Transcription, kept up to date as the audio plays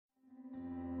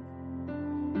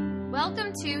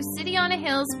Welcome to City on a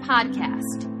Hill's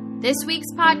podcast. This week's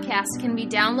podcast can be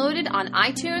downloaded on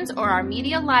iTunes or our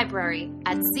media library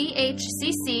at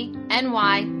chccny.com.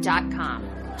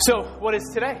 So, what is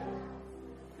today?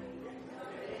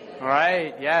 All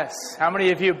right, yes. How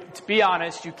many of you, to be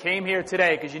honest, you came here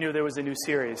today because you knew there was a new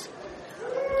series?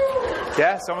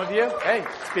 Yeah, some of you? Hey,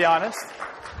 let's be honest.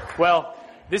 Well,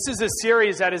 this is a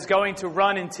series that is going to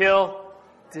run until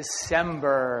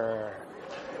December.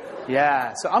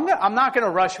 Yeah, so I'm not going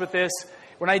to rush with this.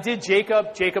 When I did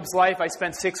Jacob's life, I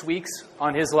spent 6 weeks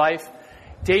on his life.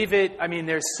 David,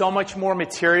 there's so much more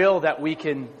material that we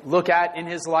can look at in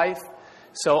his life.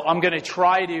 So I'm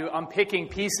picking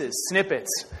pieces,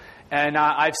 snippets. And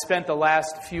I've spent the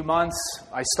last few months,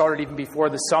 I started even before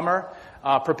the summer,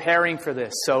 preparing for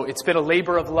this. So it's been a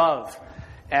labor of love.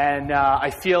 And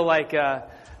I feel like a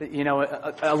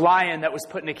lion that was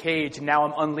put in a cage, and now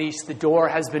I'm unleashed. The door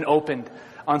has been opened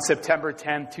on September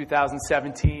 10th,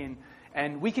 2017,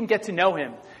 and we can get to know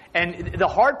him. And the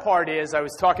hard part is, I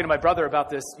was talking to my brother about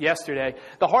this yesterday,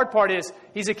 the hard part is,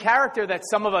 he's a character that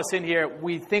some of us in here,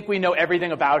 we think we know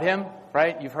everything about him,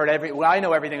 right? You've heard I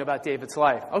know everything about David's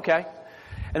life. Okay.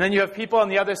 And then you have people on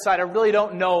the other side, I really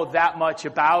don't know that much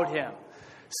about him.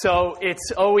 So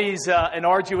it's always an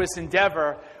arduous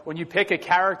endeavor when you pick a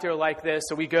character like this.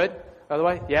 Are we good, by the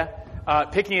way? Yeah?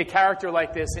 Picking a character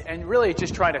like this and really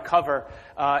just trying to cover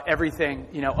everything,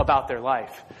 about their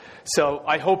life. So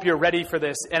I hope you're ready for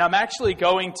this. And I'm actually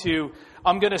going to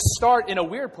start in a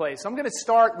weird place. I'm going to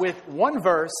start with one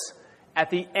verse at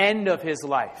the end of his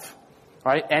life.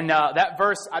 Right? And that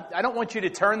verse, I don't want you to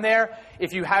turn there.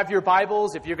 If you have your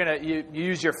Bibles, if you're going to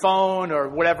use your phone or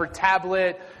whatever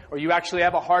tablet, or you actually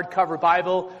have a hardcover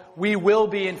Bible, we will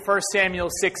be in 1 Samuel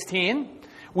 16.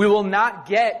 We will not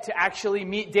get to actually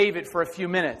meet David for a few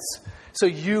minutes. So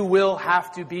you will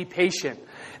have to be patient.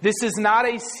 This is not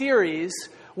a series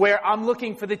where I'm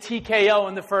looking for the TKO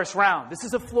in the first round. This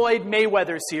is a Floyd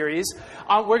Mayweather series.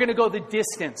 We're going to go the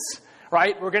distance,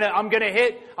 right? I'm going to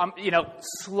hit,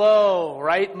 slow,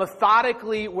 right?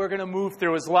 Methodically, we're going to move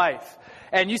through his life.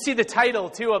 And you see the title,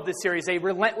 too, of the series, A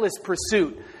Relentless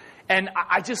Pursuit. And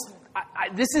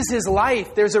this is his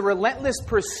life. There's a relentless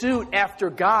pursuit after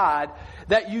God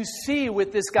that you see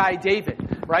with this guy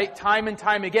David, right? Time and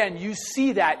time again, you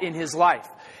see that in his life.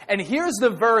 And here's the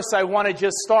verse I want to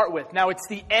just start with. Now, it's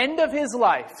the end of his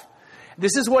life.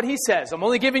 This is what he says. I'm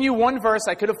only giving you one verse.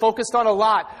 I could have focused on a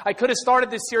lot. I could have started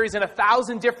this series in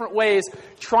 1,000 different ways,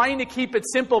 trying to keep it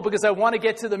simple because I want to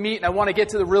get to the meat and I want to get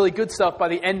to the really good stuff by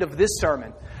the end of this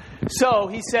sermon. So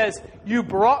he says, "You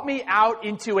brought me out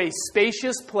into a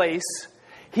spacious place.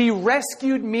 He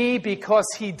rescued me because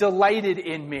he delighted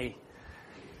in me."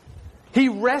 He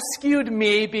rescued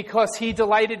me because he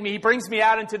delighted me. He brings me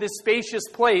out into this spacious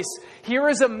place. Here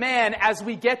is a man, as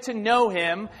we get to know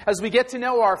him, as we get to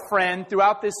know our friend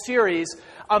throughout this series,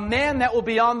 a man that will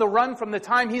be on the run from the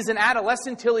time he's an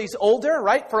adolescent till he's older,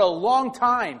 right? For a long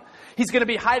time. He's going to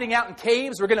be hiding out in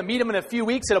caves. We're going to meet him in a few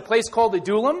weeks at a place called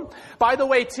Adullam. By the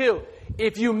way, too,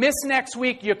 if you miss next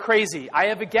week, you're crazy. I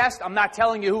have a guest. I'm not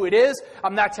telling you who it is.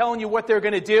 I'm not telling you what they're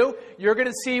going to do. You're going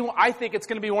to see, I think it's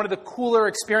going to be one of the cooler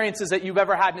experiences that you've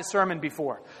ever had in a sermon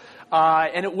before.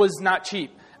 And it was not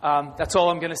cheap. That's all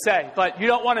I'm going to say. But you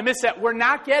don't want to miss that. We're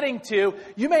not getting to,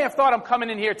 you may have thought I'm coming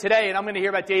in here today and I'm going to hear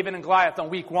about David and Goliath on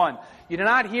week 1. You do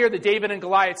not hear the David and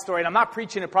Goliath story, and I'm not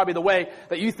preaching it probably the way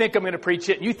that you think I'm going to preach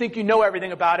it, and you think you know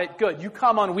everything about it. Good. You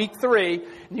come on week 3,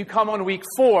 and you come on week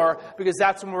 4, because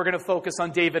that's when we're going to focus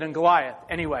on David and Goliath.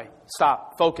 Anyway,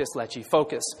 stop. Focus, Lecce.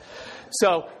 Focus.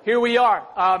 So, here we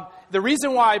are. The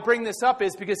reason why I bring this up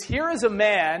is because here is a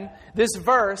man, this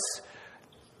verse,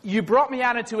 "You brought me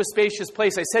out into a spacious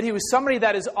place." I said he was somebody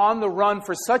that is on the run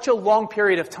for such a long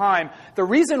period of time. The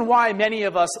reason why many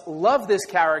of us love this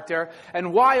character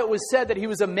and why it was said that he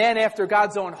was a man after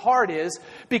God's own heart is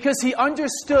because he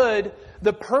understood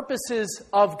the purposes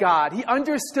of God. He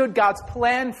understood God's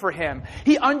plan for him.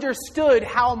 He understood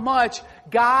how much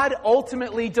God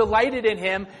ultimately delighted in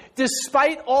him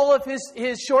despite all of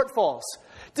his shortfalls.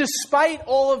 Despite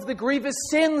all of the grievous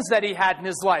sins that he had in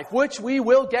his life, which we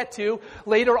will get to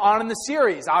later on in the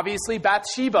series. Obviously,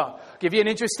 Bathsheba. Give you an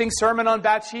interesting sermon on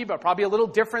Bathsheba. Probably a little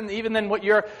different even than what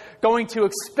you're going to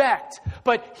expect.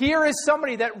 But here is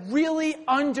somebody that really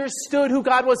understood who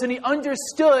God was, and he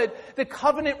understood the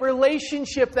covenant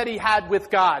relationship that he had with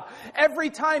God. Every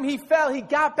time he fell, he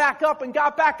got back up and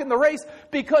got back in the race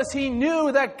because he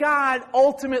knew that God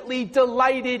ultimately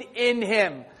delighted in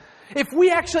him. If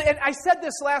we actually, and I said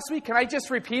this last week, can I just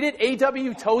repeat it?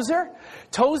 A.W. Tozer?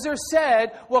 Tozer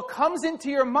said, what comes into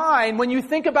your mind when you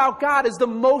think about God is the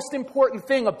most important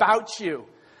thing about you.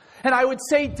 And I would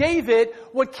say David,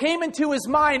 what came into his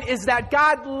mind is that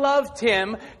God loved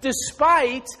him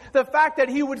despite the fact that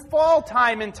he would fall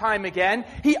time and time again.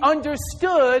 He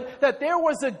understood that there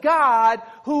was a God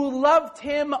who loved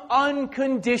him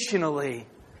unconditionally.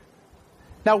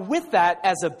 Now, with that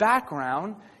as a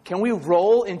background, can we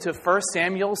roll into 1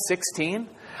 Samuel 16?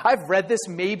 I've read this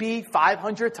maybe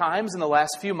 500 times in the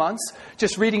last few months,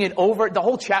 just reading it over, the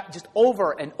whole chapter, just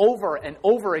over and over and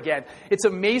over again. It's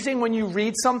amazing when you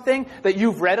read something that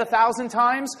you've read 1,000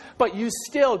 times, but you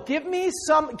still, give me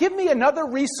another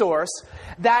resource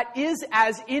that is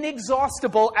as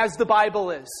inexhaustible as the Bible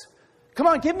is. Come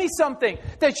on, give me something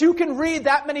that you can read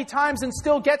that many times and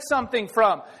still get something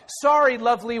from. Sorry,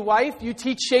 lovely wife, you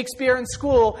teach Shakespeare in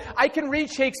school. I can read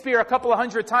Shakespeare a couple of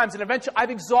hundred times and eventually I've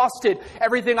exhausted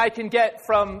everything I can get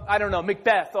from,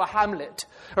 Macbeth or Hamlet,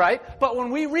 right? But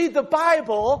when we read the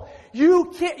Bible,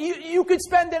 you could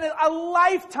spend a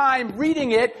lifetime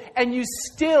reading it and you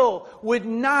still would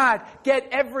not get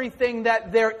everything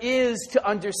that there is to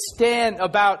understand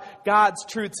about God's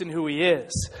truths and who He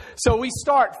is. So we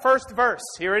start, first verse.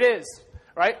 Here it is,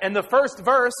 right? And the first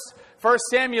verse, 1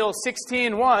 Samuel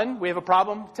 16:1. We have a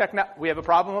problem? We have a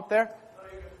problem up there?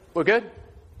 We're good?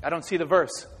 I don't see the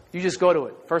verse. You just go to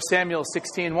it. 1 Samuel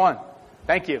 16:1.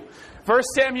 Thank you. 1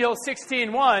 Samuel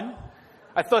 16:1.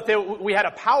 I thought we had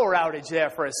a power outage there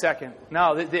for a second.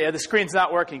 No, the screen's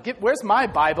not working. Where's my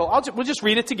Bible? We'll just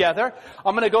read it together.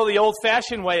 I'm going to go the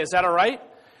old-fashioned way. Is that all right?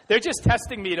 They're just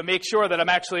testing me to make sure that I'm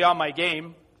actually on my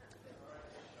game.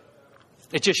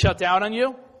 It just shut down on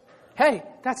you? Hey,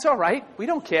 that's all right. We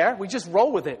don't care. We just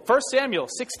roll with it. 1 Samuel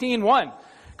 16:1.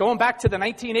 Going back to the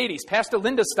 1980s, Pastor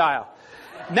Linda style.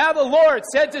 Now the Lord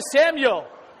said to Samuel,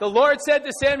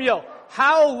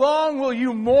 how long will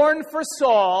you mourn for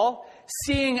Saul,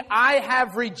 seeing I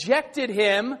have rejected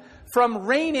him from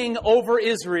reigning over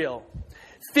Israel?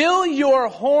 Fill your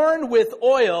horn with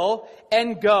oil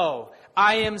and go.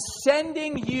 I am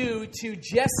sending you to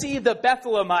Jesse the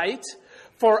Bethlehemite,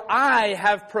 for I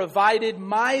have provided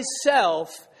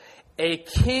myself a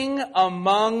king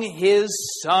among his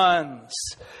sons.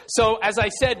 So, as I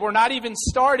said, we're not even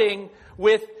starting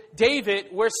with David.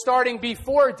 We're starting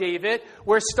before David.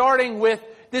 We're starting with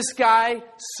this guy,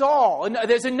 Saul. And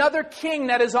there's another king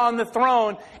that is on the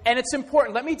throne, and it's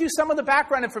important. Let me do some of the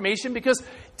background information, because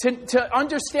to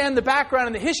understand the background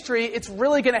and the history, it's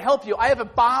really going to help you. I have a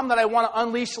bomb that I want to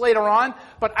unleash later on,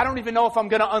 but I don't even know if I'm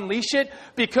going to unleash it,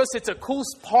 because it's a cool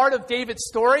part of David's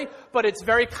story, but it's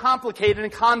very complicated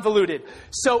and convoluted.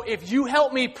 So if you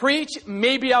help me preach,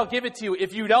 maybe I'll give it to you.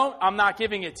 If you don't, I'm not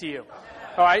giving it to you.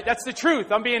 All right, that's the truth.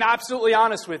 I'm being absolutely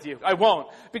honest with you. I won't.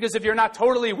 Because if you're not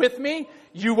totally with me,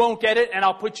 you won't get it, and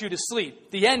I'll put you to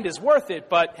sleep. The end is worth it,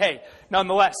 but hey,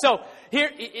 nonetheless. So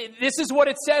here, this is what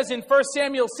it says in 1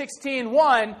 Samuel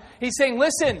 16:1. He's saying,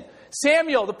 listen,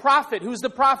 Samuel, the prophet, who's the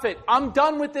prophet? I'm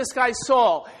done with this guy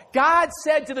Saul. God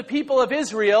said to the people of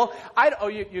Israel,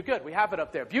 you're good. We have it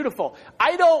up there. Beautiful.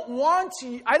 I don't want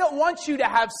you to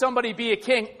have somebody be a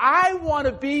king. I want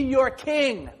to be your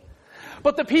king.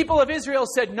 But the people of Israel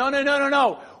said,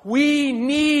 no. We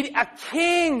need a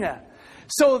king.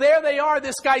 So there they are.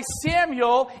 This guy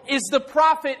Samuel is the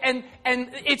prophet. And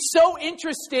it's so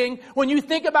interesting when you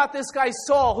think about this guy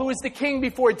Saul, who is the king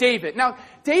before David. Now,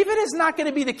 David is not going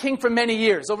to be the king for many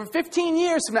years. Over 15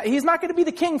 years from now, he's not going to be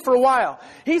the king for a while.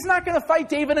 He's not going to fight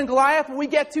David and Goliath when we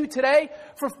get to today.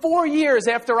 For 4 years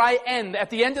after I end, at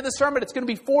the end of the sermon, it's going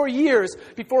to be 4 years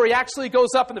before he actually goes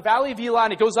up in the valley of Elah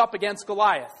and he goes up against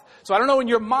Goliath. So I don't know in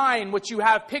your mind what you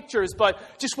have pictures, but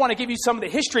just want to give you some of the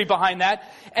history behind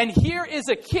that. And here is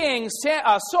a king,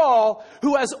 Saul,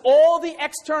 who has all the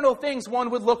external things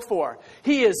one would look for.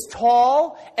 He is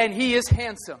tall and he is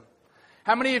handsome.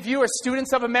 How many of you are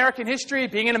students of American history?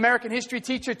 Being an American history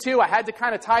teacher too, I had to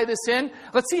kind of tie this in.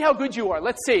 Let's see how good you are.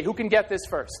 Let's see who can get this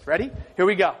first. Ready? Here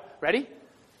we go. Ready?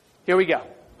 Here we go.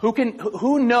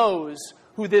 Who knows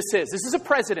who this is? This is a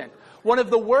president. One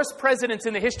of the worst presidents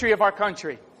in the history of our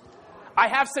country. I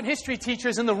have some history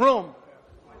teachers in the room.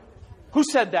 Who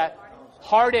said that?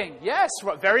 Harding. Yes,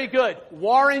 very good.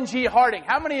 Warren G. Harding.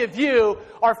 How many of you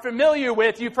are familiar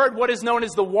with, you've heard what is known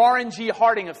as the Warren G.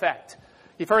 Harding effect?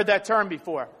 You've heard that term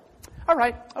before. All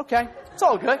right, okay. It's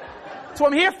all good. That's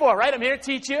what I'm here for, right? I'm here to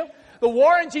teach you. The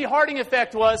Warren G. Harding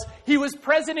effect was, he was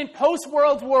president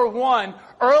post-World War I,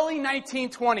 early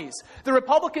 1920s. The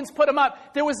Republicans put him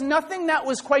up. There was nothing that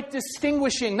was quite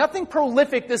distinguishing, nothing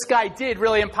prolific this guy did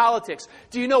really in politics.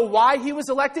 Do you know why he was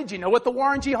elected? Do you know what the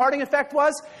Warren G. Harding effect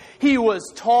was? He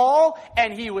was tall,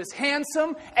 and he was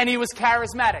handsome, and he was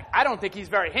charismatic. I don't think he's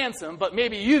very handsome, but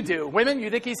maybe you do. Women,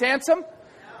 you think he's handsome?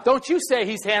 Don't you say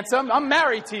he's handsome. I'm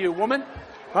married to you, woman.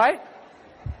 Right?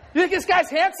 You think this guy's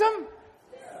handsome?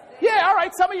 Yeah, all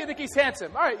right. Some of you think he's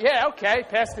handsome. All right, yeah, okay.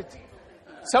 Pastor.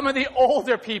 Some of the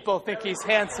older people think he's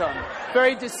handsome.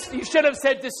 You should have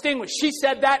said distinguished. She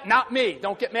said that, not me.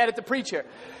 Don't get mad at the preacher.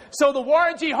 So the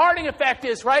Warren G. Harding effect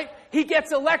is, right? He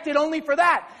gets elected only for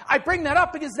that. I bring that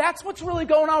up because that's what's really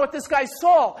going on with this guy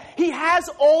Saul. He has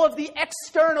all of the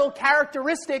external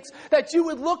characteristics that you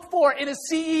would look for in a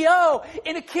CEO,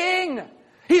 in a king.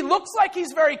 He looks like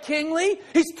he's very kingly.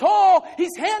 He's tall.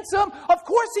 He's handsome. Of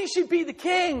course he should be the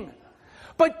king.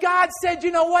 But God said,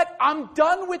 you know what? I'm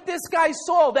done with this guy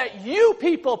Saul that you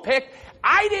people picked.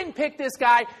 I didn't pick this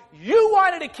guy. You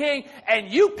wanted a king,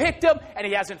 and you picked him, and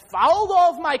he hasn't followed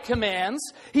all of my commands.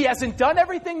 He hasn't done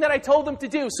everything that I told him to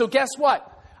do. So guess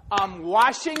what? I'm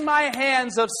washing my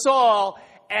hands of Saul,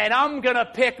 and I'm going to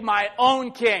pick my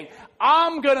own king.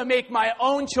 I'm going to make my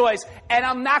own choice, and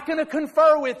I'm not going to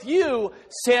confer with you,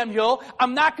 Samuel.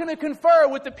 I'm not going to confer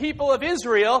with the people of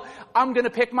Israel. I'm going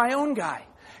to pick my own guy.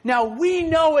 Now, we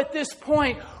know at this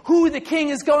point who the king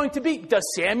is going to be. Does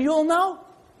Samuel know?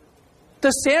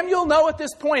 Does Samuel know at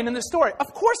this point in the story?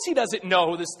 Of course he doesn't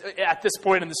know this at this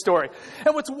point in the story.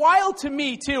 And what's wild to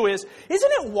me, too, isn't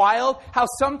it wild how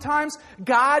sometimes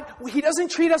God, He doesn't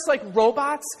treat us like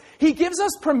robots? He gives us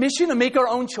permission to make our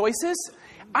own choices.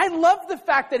 I love the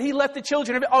fact that He let the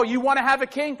children, you want to have a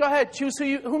king? Go ahead, choose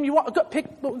whom you want.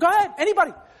 Go ahead,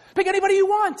 anybody. Pick anybody you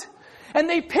want. And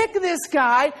they pick this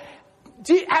guy.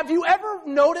 Have you ever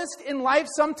noticed in life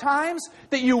sometimes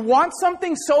that you want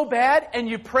something so bad and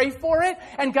you pray for it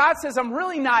and God says, I'm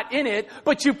really not in it,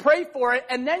 but you pray for it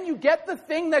and then you get the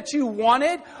thing that you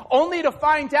wanted only to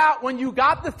find out when you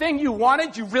got the thing you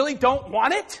wanted, you really don't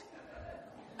want it?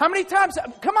 How many times,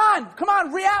 come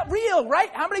on, real,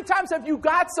 right? How many times have you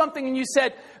got something and you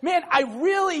said, man, I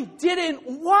really didn't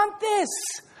want this?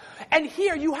 And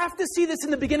here, you have to see this in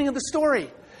the beginning of the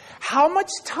story. How much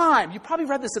time, you probably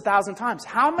read this 1,000 times,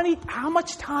 how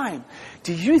much time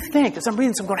do you think, as I'm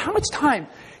reading this, I'm going, how much time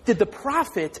did the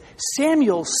prophet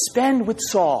Samuel spend with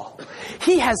Saul?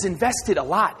 He has invested a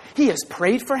lot. He has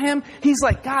prayed for him. He's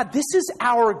like, God, this is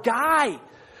our guy.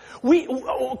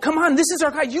 Come on, this is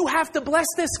our guy. You have to bless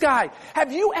this guy.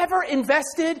 Have you ever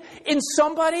invested in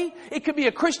somebody? It could be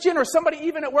a Christian or somebody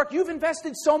even at work. You've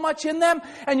invested so much in them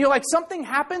and you're like, something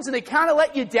happens and they kind of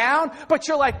let you down, but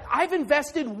you're like, I've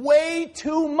invested way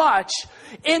too much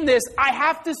in this. I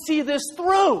have to see this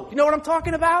through. You know what I'm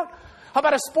talking about? How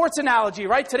about a sports analogy,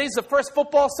 right? Today's the first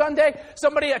football Sunday.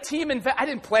 A team, I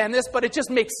didn't plan this, but it just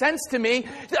makes sense to me.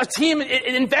 A team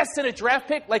invests in a draft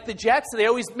pick like the Jets. They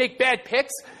always make bad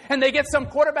picks. And they get some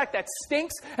quarterback that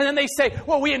stinks. And then they say,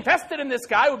 well, we invested in this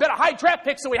guy. We got a high draft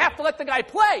pick, so we have to let the guy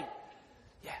play.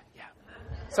 Yeah.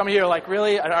 Some of you are like,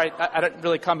 really? All right, I don't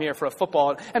really come here for a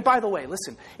football. And by the way,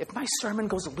 listen, if my sermon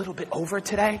goes a little bit over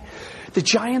today, the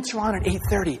Giants are on at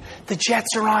 8:30. The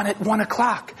Jets are on at 1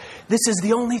 o'clock. This is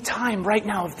the only time right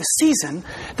now of the season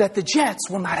that the Jets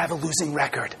will not have a losing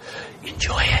record.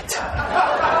 Enjoy it.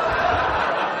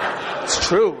 It's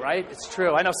true, right? It's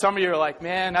true. I know some of you are like,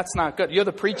 man, that's not good. You're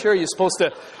the preacher. You're supposed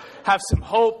to have some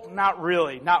hope. Not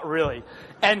really.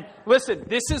 And listen,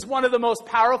 this is one of the most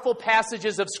powerful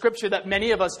passages of Scripture that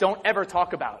many of us don't ever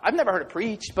talk about. I've never heard it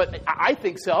preached, but I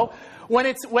think so.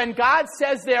 When God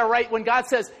says there, right, when God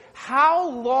says, how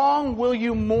long will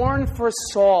you mourn for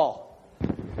Saul?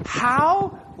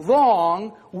 How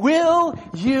long will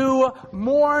you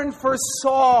mourn for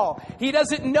Saul? He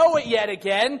doesn't know it yet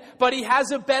again, but he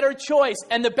has a better choice,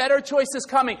 and the better choice is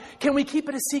coming. Can we keep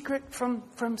it a secret from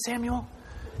Samuel?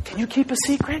 Can you keep a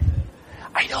secret?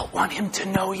 I don't want him to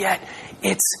know yet.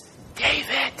 It's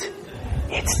David.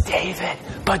 It's David.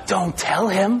 But don't tell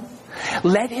him.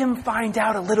 Let him find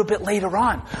out a little bit later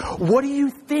on. What do you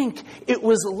think it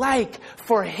was like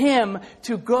for him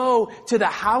to go to the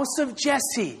house of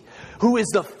Jesse, who is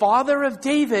the father of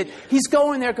David? He's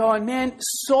going there going, man,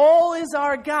 Saul is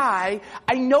our guy.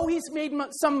 I know he's made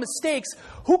some mistakes.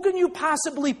 Who can you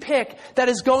possibly pick that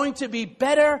is going to be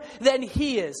better than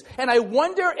he is? And I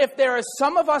wonder if there are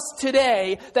some of us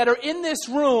today that are in this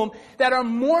room that are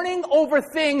mourning over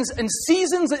things and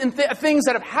seasons and things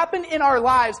that have happened in our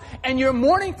lives, and you're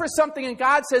mourning for something and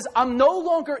God says, I'm no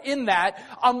longer in that.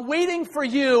 I'm waiting for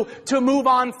you to move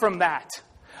on from that.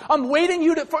 I'm waiting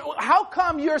how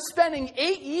come you're spending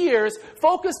 8 years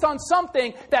focused on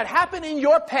something that happened in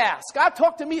your past? God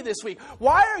talked to me this week.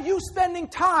 Why are you spending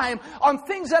time on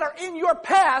things that are in your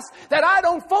past that I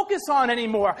don't focus on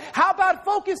anymore? How about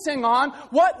focusing on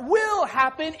what will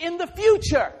happen in the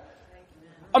future?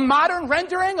 A modern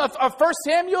rendering of 1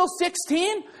 Samuel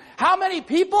 16? How many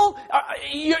people,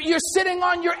 you're sitting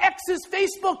on your ex's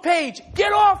Facebook page?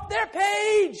 Get off their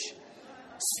page.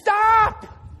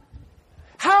 Stop!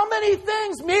 How many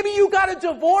things? Maybe you got a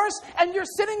divorce and you're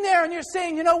sitting there and you're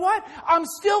saying, you know what? I'm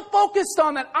still focused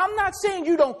on that. I'm not saying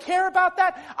you don't care about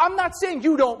that. I'm not saying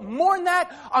you don't mourn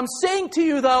that. I'm saying to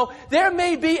you, though, there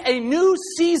may be a new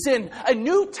season, a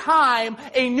new time,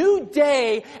 a new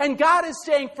day, and God is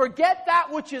saying, forget that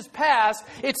which is past.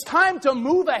 It's time to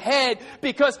move ahead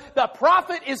because the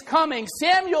prophet is coming.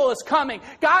 Samuel is coming.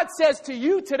 God says to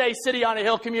you today, City on a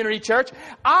Hill Community Church,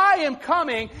 I am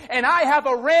coming and I have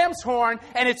a ram's horn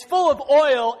and it's full of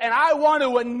oil, and I want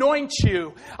to anoint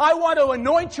you. I want to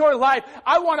anoint your life.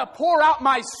 I want to pour out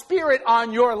my Spirit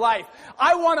on your life.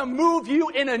 I want to move you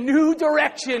in a new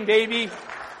direction, baby.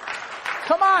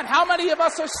 Come on, how many of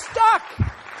us are stuck?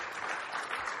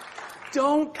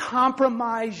 Don't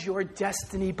compromise your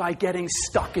destiny by getting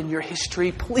stuck in your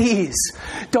history, please.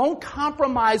 Don't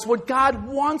compromise what God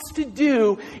wants to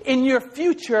do in your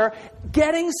future,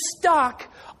 getting stuck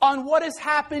on what has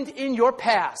happened in your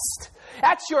past.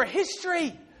 That's your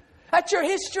history. That's your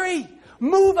history.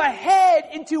 Move ahead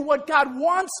into what God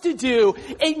wants to do.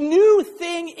 A new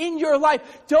thing in your life.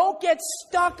 Don't get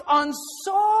stuck on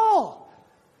Saul.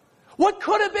 What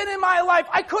could have been in my life?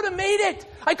 I could have made it.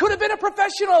 I could have been a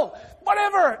professional.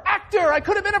 Whatever, actor. I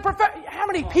could have been a professional. How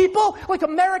many people? Like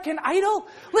American Idol?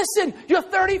 Listen, you're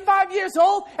 35 years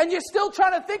old and you're still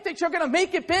trying to think that you're going to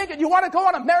make it big and you want to go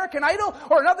on American Idol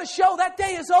or another show. That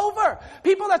day is over.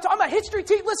 People I'm a history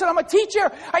teacher. Listen, I'm a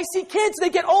teacher. I see kids. They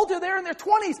get older. They're in their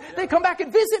 20s. They come back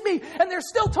and visit me and they're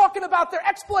still talking about their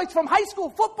exploits from high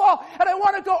school football. And I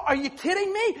want to go, are you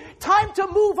kidding me? Time to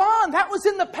move on. That was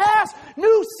in the past.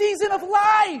 New season of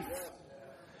life.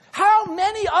 How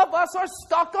many of us are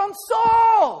stuck on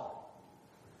Saul?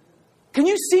 Can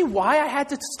you see why I had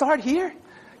to start here?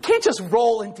 Can't just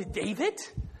roll into David.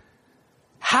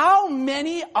 How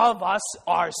many of us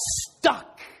are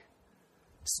stuck?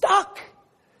 Stuck.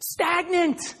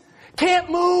 Stagnant. Can't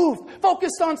move.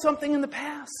 Focused on something in the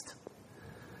past.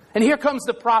 And here comes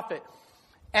the prophet.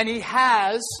 And he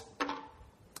has,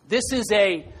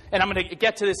 and I'm going to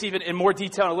get to this even in more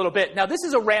detail in a little bit. Now, this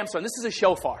is a ram's horn. This is a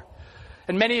shofar.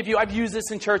 And many of you, I've used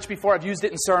this in church before. I've used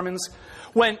it in sermons.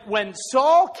 When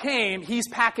Saul came, he's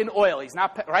packing oil. He's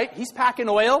not, right? He's packing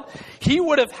oil. He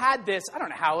would have had this, I don't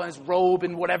know how, in his robe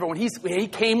and whatever, when he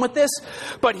came with this.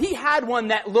 But he had one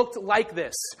that looked like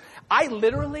this.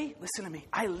 Listen to me,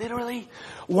 I literally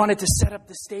wanted to set up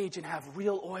the stage and have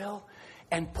real oil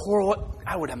and pour oil.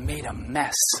 I would have made a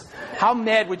mess. How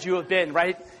mad would you have been,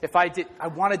 right? If I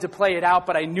wanted to play it out,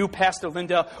 but I knew Pastor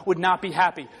Linda would not be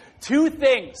happy. Two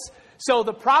things. So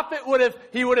the prophet would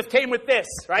have came with this,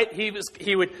 right?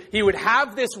 He would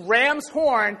have this ram's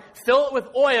horn, fill it with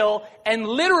oil, and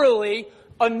literally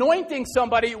anointing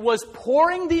somebody was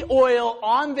pouring the oil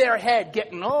on their head,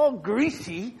 getting all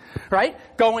greasy, right?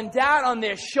 Going down on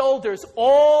their shoulders,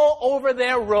 all over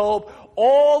their robe,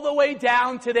 all the way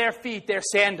down to their feet, their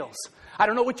sandals. I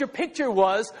don't know what your picture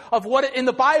was of what in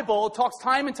the Bible it talks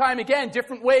time and time again,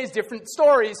 different ways, different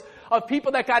stories of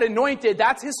people that got anointed.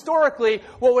 That's historically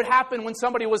what would happen when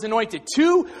somebody was anointed.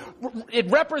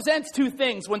 It represents two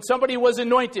things when somebody was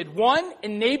anointed. One,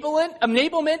 enablement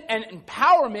and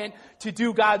empowerment to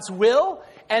do God's will.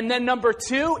 And then number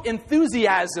two,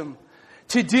 enthusiasm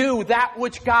to do that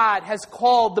which God has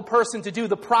called the person to do,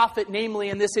 the prophet, namely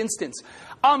in this instance.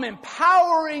 I'm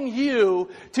empowering you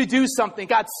to do something.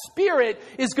 God's Spirit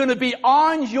is going to be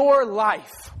on your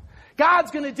life.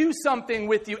 God's going to do something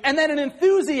with you. And then an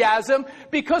enthusiasm,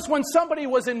 because when somebody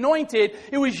was anointed,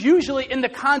 it was usually in the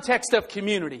context of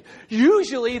community.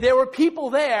 Usually there were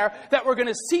people there that were going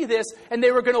to see this, and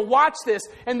they were going to watch this,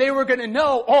 and they were going to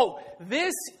know, oh,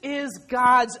 this is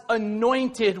God's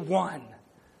anointed one.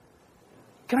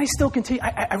 Can I still continue?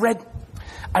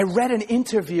 I read an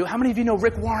interview. How many of you know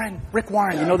Rick Warren? Rick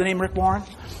Warren. You know the name Rick Warren?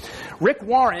 Rick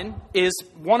Warren is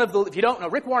if you don't know,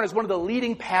 Rick Warren is one of the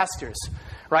leading pastors,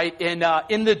 right, in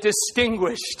the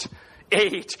distinguished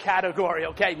age category,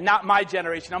 okay? Not my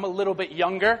generation. I'm a little bit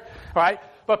younger, right?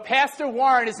 But Pastor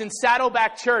Warren is in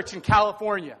Saddleback Church in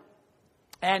California.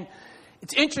 And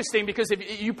it's interesting because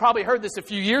you probably heard this a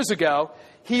few years ago.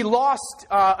 He lost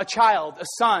a child, a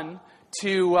son,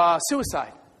 to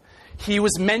suicide. He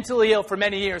was mentally ill for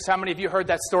many years. How many of you heard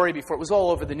that story before? It was all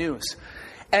over the news.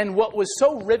 And what was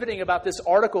so riveting about this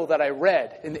article that I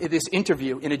read, in this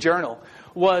interview in a journal,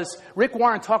 was Rick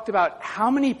Warren talked about how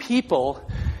many people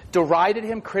derided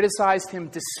him, criticized him,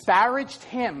 disparaged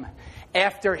him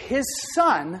after his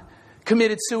son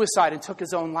committed suicide and took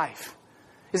his own life.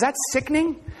 Is that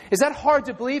sickening? Is that hard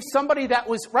to believe? Somebody that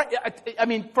was,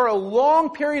 for a long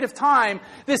period of time,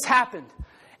 this happened.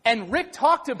 And Rick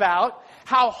talked about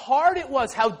how hard it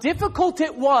was, how difficult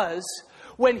it was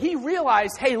when he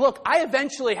realized, hey, look, I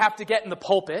eventually have to get in the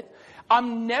pulpit.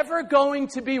 I'm never going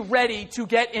to be ready to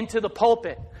get into the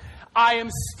pulpit. I am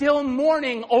still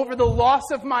mourning over the loss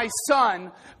of my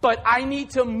son, but I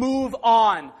need to move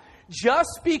on.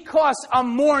 Just because I'm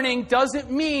mourning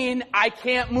doesn't mean I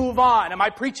can't move on. Am I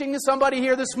preaching to somebody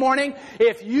here this morning?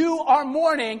 If you are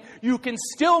mourning, you can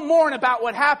still mourn about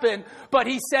what happened, but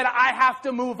he said, I have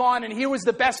to move on. And here was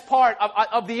the best part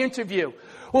of the interview.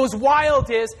 What was wild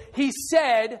is he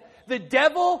said, the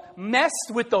devil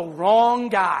messed with the wrong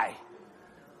guy.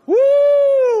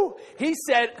 Woo! He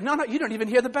said, no, you don't even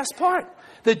hear the best part.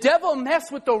 The devil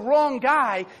messed with the wrong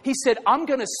guy. He said, I'm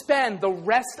going to spend the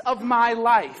rest of my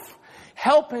life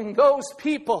helping those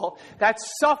people that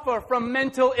suffer from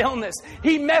mental illness.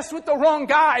 He messed with the wrong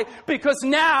guy because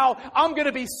now I'm going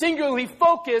to be singularly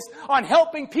focused on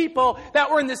helping people that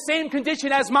were in the same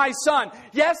condition as my son.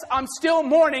 Yes, I'm still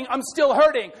mourning. I'm still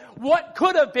hurting. What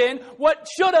could have been, what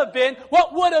should have been,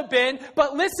 what would have been.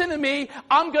 But listen to me.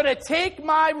 I'm going to take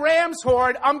my ram's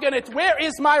horn.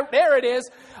 There it is.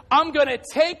 I'm going to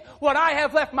take what I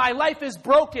have left. My life is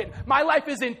broken. My life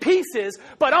is in pieces.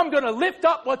 But I'm going to lift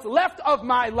up what's left of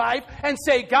my life and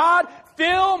say, God,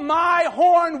 fill my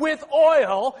horn with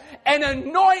oil and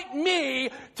anoint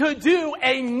me to do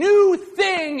a new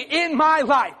thing in my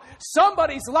life.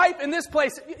 Somebody's life in this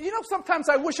place. You know, sometimes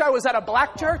I wish I was at a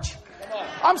black church.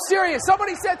 I'm serious.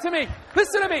 Somebody said to me,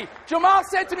 listen to me. Jamal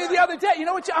said to me the other day, you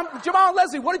know what, Jamal and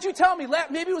Leslie, what did you tell me?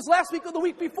 Maybe it was last week or the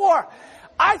week before.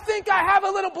 I think I have a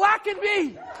little black in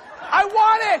me. I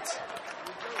want it.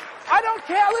 I don't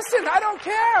care. Listen, I don't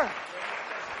care.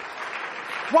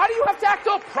 Why do you have to act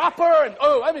all proper and,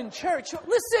 I'm in church?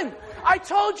 Listen, I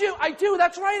told you I do.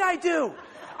 That's right, I do.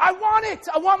 I want it.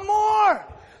 I want more.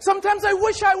 Sometimes I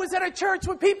wish I was at a church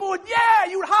where people would,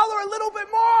 you'd holler a little bit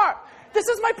more. This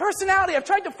is my personality. I've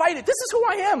tried to fight it. This is who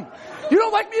I am. You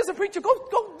don't like me as a preacher?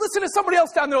 Go listen to somebody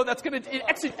else down there that's going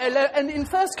to, and in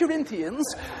 1 Corinthians,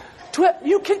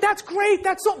 that's great.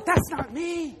 That's not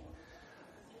me.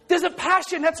 There's a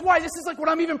passion. That's why this is like what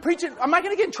I'm even preaching. Am I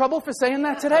going to get in trouble for saying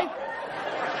that today?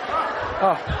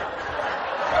 Oh.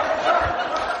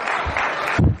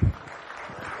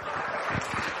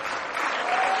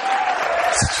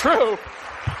 It's true.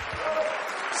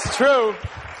 It's true.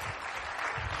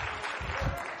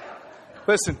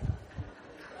 Listen.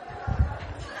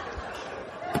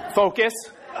 Focus.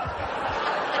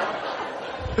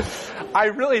 I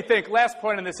really think, last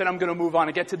point on this, and I'm going to move on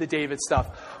and get to the David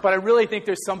stuff, but I really think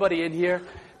there's somebody in here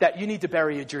that you need to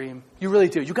bury a dream. You really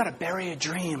do. You got to bury a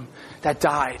dream that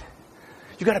died.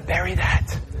 You got to bury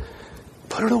that.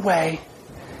 Put it away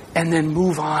and then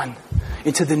move on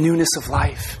into the newness of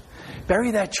life.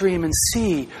 Bury that dream and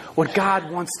see what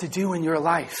God wants to do in your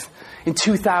life in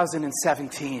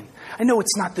 2017. I know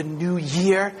it's not the new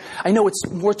year. I know it's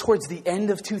more towards the end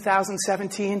of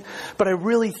 2017. But I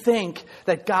really think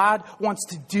that God wants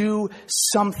to do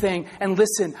something. And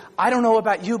listen, I don't know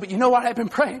about you, but you know what I've been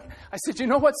praying? I said, you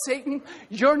know what, Satan?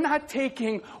 You're not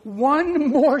taking one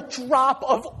more drop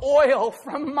of oil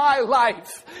from my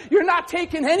life. You're not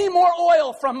taking any more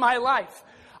oil from my life.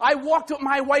 I walked with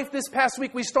my wife this past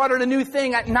week. We started a new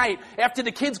thing at night. After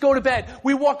the kids go to bed,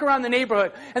 we walk around the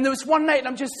neighborhood. And there was one night, and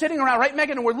I'm just sitting around, right,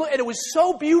 Megan? And it was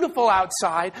so beautiful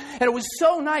outside, and it was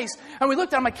so nice. And we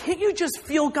looked at it, I'm like, can't you just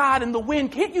feel God in the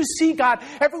wind? Can't you see God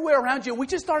everywhere around you? We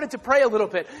just started to pray a little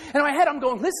bit. And in my head, I'm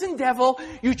going, listen, devil,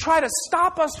 you try to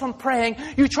stop us from praying.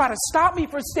 You try to stop me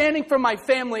from standing for my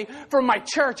family, for my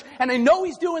church. And I know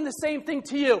he's doing the same thing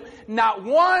to you. Not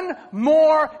one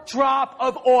more drop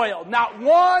of oil. Not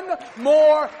one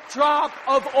more drop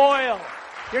of oil.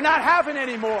 You're not having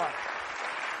any more.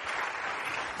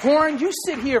 Horn, you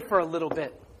sit here for a little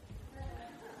bit.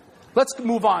 Let's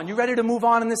move on. You ready to move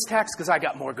on in this text? Because I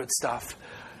got more good stuff.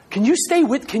 Can you stay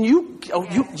with, yeah,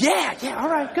 all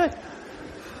right, good.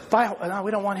 No,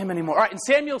 we don't want him anymore. All right, and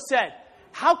Samuel said,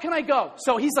 how can I go?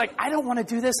 So he's like, I don't want to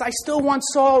do this. I still want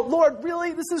Saul. Lord,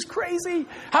 really? This is crazy.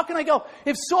 How can I go?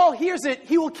 If Saul hears it,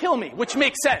 he will kill me, which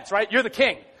makes sense, right? You're the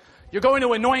king. You're going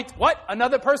to anoint, what?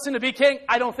 Another person to be king?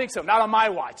 I don't think so. Not on my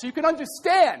watch. So you can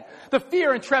understand the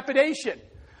fear and trepidation.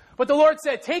 But the Lord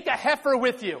said, take a heifer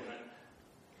with you.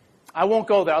 I won't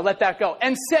go there. I'll let that go.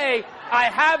 And say, I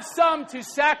have some to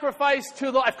sacrifice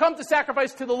to the, I've come to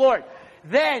sacrifice to the Lord.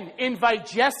 Then invite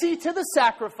Jesse to the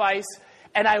sacrifice,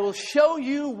 and I will show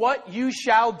you what you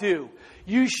shall do.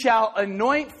 You shall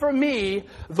anoint for me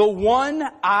the one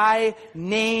I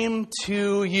name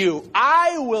to you.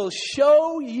 I will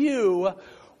show you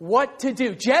what to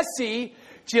do. Jesse,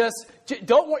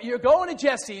 don't worry, you're going to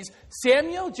Jesse's.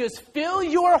 Samuel, just fill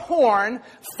your horn,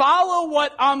 follow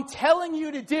what I'm telling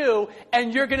you to do,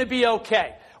 and you're going to be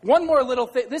okay. One more little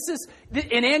thing. This is,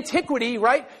 in antiquity,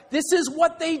 right? This is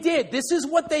what they did. This is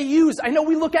what they used. I know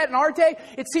we look at it in our day.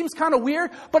 It seems kind of weird,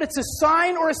 but it's a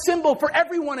sign or a symbol for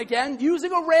everyone again,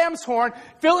 using a ram's horn,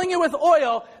 filling it with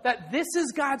oil, that this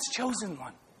is God's chosen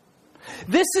one.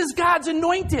 This is God's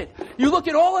anointed. You look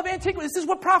at all of antiquity. This is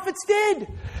what prophets did.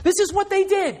 This is what they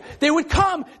did. They would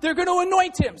come. They're going to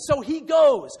anoint him. So he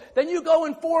goes. Then you go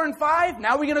in 4 and 5.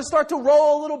 Now we're going to start to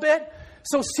roll a little bit.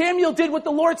 So Samuel did what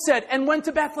the Lord said and went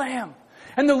to Bethlehem.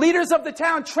 And the leaders of the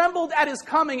town trembled at his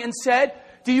coming and said,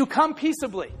 do you come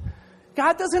peaceably?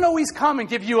 God doesn't always come and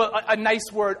give you a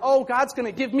nice word. Oh, God's going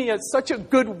to give me such a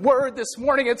good word this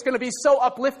morning. It's going to be so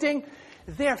uplifting.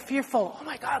 They're fearful. Oh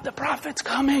my God, the prophet's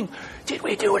coming. Did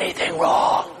we do anything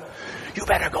wrong? You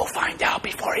better go find out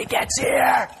before he gets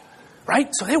here. Right?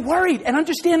 So they're worried, and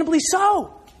understandably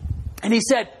so. And he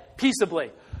said,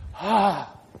 peaceably,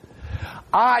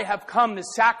 I have come to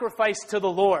sacrifice to the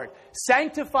Lord.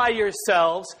 Sanctify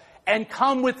yourselves and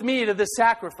come with me to the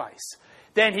sacrifice.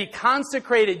 Then he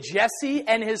consecrated Jesse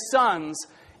and his sons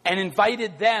and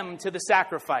invited them to the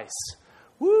sacrifice.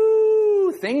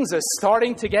 Woo! Things are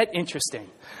starting to get interesting.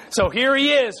 So here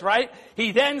he is, right?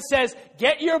 He then says,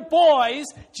 get your boys.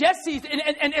 Jesse,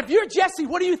 and if you're Jesse,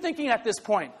 what are you thinking at this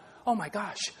point? Oh my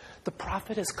gosh, the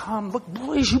prophet has come. Look,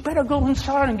 boys, you better go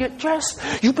inside and get dressed.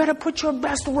 You better put your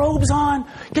best robes on.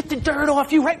 Get the dirt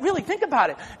off you. Right? Really, think about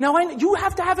it. Now, you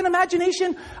have to have an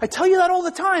imagination. I tell you that all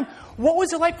the time. What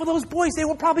was it like for those boys? They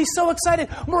were probably so excited,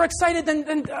 more excited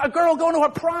than a girl going to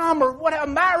a prom or what, a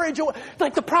marriage, or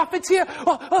like the prophet's here.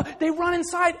 They run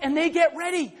inside and they get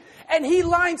ready. And he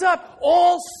lines up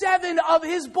all 7 of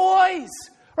his boys.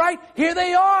 Right? Here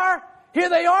they are. Here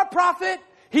they are, prophet.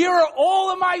 Here are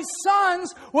all of my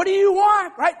sons. What do you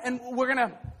want? Right? And we're going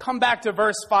to come back to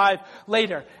verse 5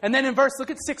 later. And then in look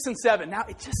at 6 and 7. Now,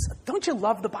 don't you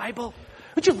love the Bible?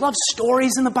 Don't you love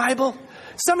stories in the Bible?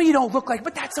 Some of you don't look like,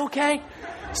 but that's okay.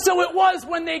 So it was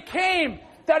when they came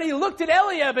that he looked at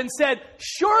Eliab and said,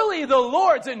 surely the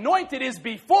Lord's anointed is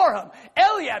before him.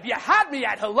 Eliab, you had me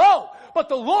at hello. But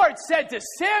the Lord said to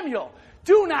Samuel,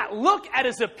 do not look at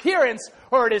his appearance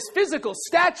or at his physical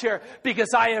stature,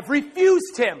 because I have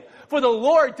refused him. For the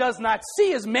Lord does not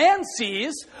see as man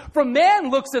sees. For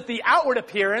man looks at the outward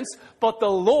appearance, but the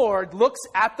Lord looks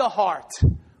at the heart.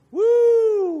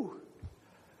 Woo!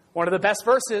 One of the best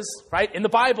verses, right, in the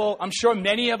Bible. I'm sure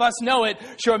many of us know it.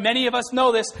 Sure many of us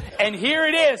know this. And here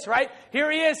it is, right?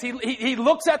 Here he is. He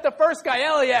looks at the first guy,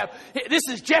 Eliab. This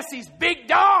is Jesse's big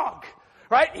dog.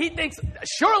 Right? He thinks,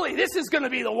 surely this is going to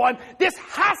be the one. This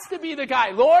has to be the guy.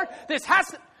 Lord, this has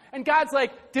to. And God's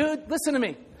like, dude, listen to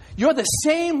me. You're the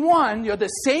same one. You're the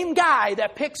same guy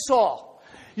that picked Saul.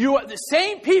 You are the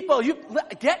same people. You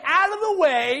get out of the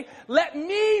way. Let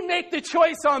me make the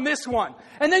choice on this one.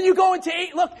 And then you go into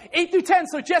 8 through 10.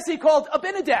 So Jesse called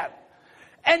Abinadab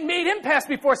and made him pass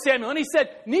before Samuel. And he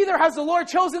said, neither has the Lord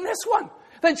chosen this one.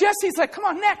 Then Jesse's like, come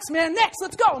on, next, man, next.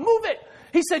 Let's go. Move it.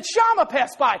 He said, Shammah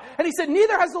passed by. And he said,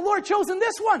 neither has the Lord chosen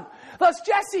this one. Thus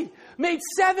Jesse made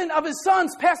 7 of his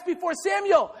sons pass before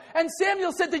Samuel. And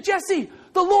Samuel said to Jesse,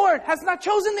 the Lord has not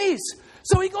chosen these.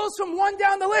 So he goes from 1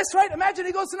 down the list, right? Imagine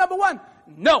he goes to number 1.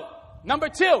 No. Number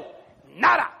 2,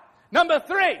 nada. Number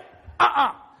 3,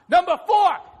 Number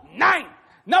 4, 9.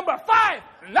 Number 5,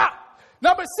 no.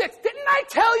 Number 6, didn't I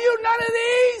tell you none of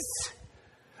these?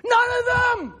 None of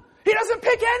them. He doesn't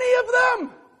pick any of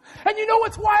them. And you know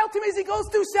what's wild to me as he goes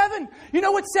through 7? You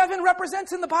know what 7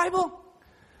 represents in the Bible?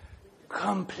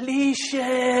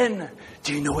 Completion.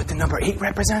 Do you know what the number 8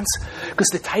 represents? Because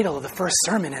the title of the first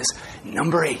sermon is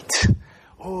Number 8.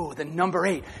 Oh, the number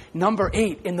 8. Number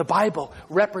 8 in the Bible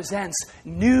represents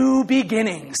new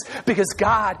beginnings. Because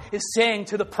God is saying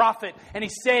to the prophet, and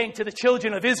he's saying to the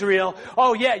children of Israel,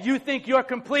 oh yeah, you think you're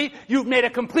complete? You've made a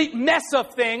complete mess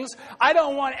of things. I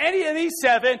don't want any of these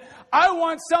 7. I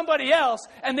want somebody else.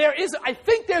 And I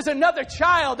think there's another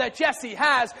child that Jesse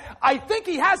has. I think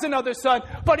he has another son,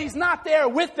 but he's not there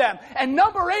with them. And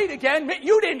number 8 again,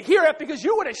 you didn't hear it because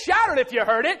you would have shouted if you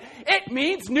heard it. It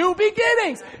means new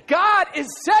beginnings. God is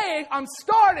saying, I'm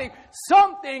starting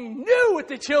something new with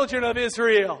the children of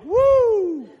Israel.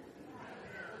 Woo!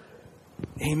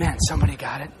 Amen. Somebody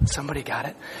got it. Somebody got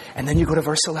it. And then you go to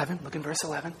verse 11. Look in verse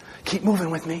 11. Keep moving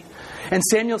with me. And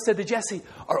Samuel said to Jesse,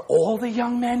 are all the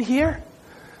young men here?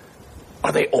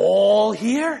 Are they all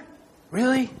here?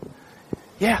 Really?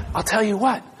 Yeah, I'll tell you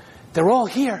what. They're all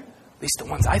here. At least the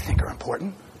ones I think are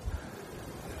important.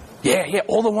 Yeah,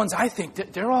 all the ones I think,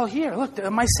 they're all here. Look,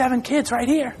 my 7 kids right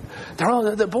here. They're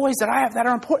all the boys that I have that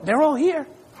are important. They're all here.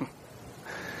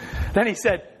 Then he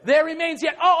said, there remains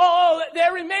yet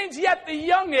the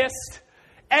youngest,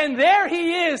 and there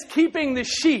he is keeping the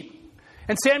sheep.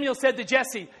 And Samuel said to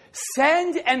Jesse,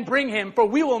 send and bring him, for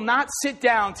we will not sit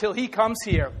down till he comes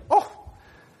here. Oh,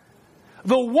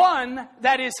 the one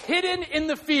that is hidden in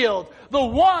the field, the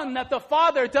one that the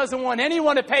father doesn't want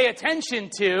anyone to pay attention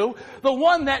to, the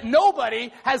one that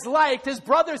nobody has liked. His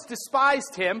brothers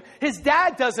despised him. His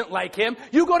dad doesn't like him.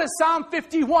 You go to Psalm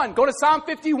 51. Go to Psalm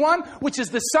 51, which is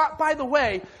the Psalm. By the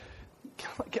way,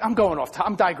 I'm going off.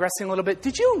 I'm digressing a little bit.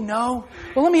 Did you know?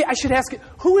 Well, I should ask you,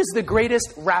 who is the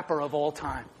greatest rapper of all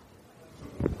time?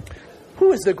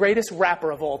 Who is the greatest rapper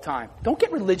of all time? Don't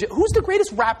get religious. Who's the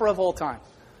greatest rapper of all time?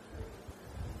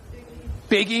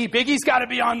 Biggie. Biggie's got to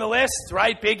be on the list,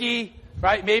 right? Biggie,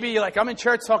 right? Maybe you're like, I'm in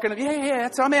church talking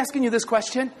to, I'm asking you this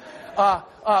question.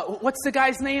 What's the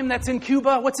guy's name that's in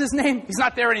Cuba? What's his name? He's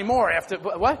not there anymore after,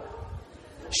 what?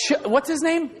 What's his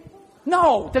name?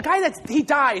 No, the guy he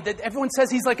died, that everyone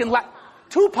says he's like in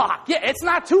Tupac. Yeah, it's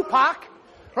not Tupac,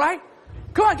 right?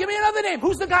 Come on, give me another name.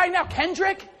 Who's the guy now?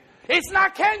 Kendrick? It's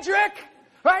not Kendrick,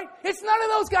 right? It's none of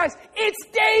those guys. It's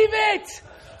David.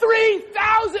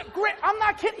 3,000. I'm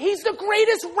not kidding. He's the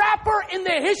greatest rapper in the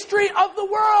history of the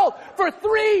world for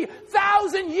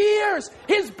 3,000 years.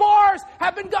 His bars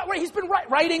have been he's been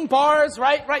writing bars,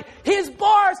 right? His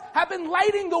bars have been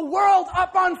lighting the world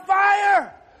up on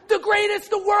fire. The greatest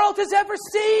the world has ever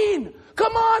seen.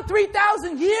 Come on,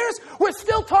 3,000 years. We're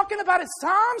still talking about his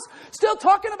psalms, still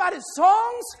talking about his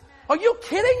songs. Are you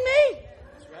kidding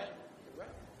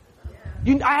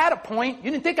me? I had a point. You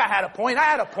didn't think I had a point. I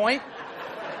had a point.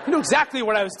 You knew exactly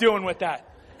what I was doing with that.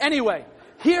 Anyway,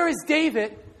 here is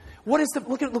David. Look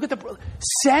at the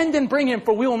send and bring him,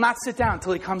 for we will not sit down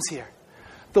till he comes here.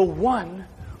 The one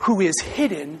who is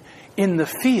hidden in the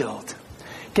field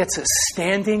gets a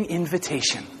standing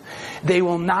invitation. They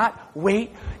will not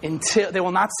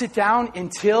sit down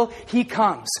until he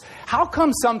comes. How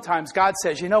come sometimes God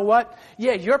says, you know what?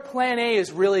 Yeah, your plan A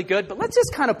is really good, but let's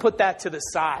just kind of put that to the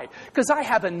side because I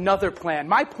have another plan.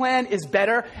 My plan is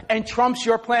better and trumps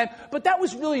your plan, but that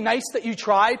was really nice that you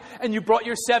tried and you brought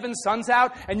your 7 sons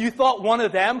out and you thought one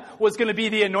of them was going to be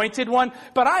the anointed one,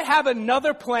 but I have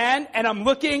another plan and I'm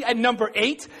looking at number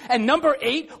 8, and number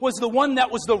 8 was the one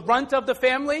that was the runt of the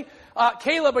family.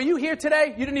 Caleb, are you here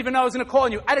today? You didn't even know I was going to call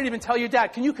on you. I didn't even tell your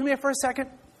dad. Can you come here for a second?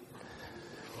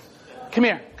 Come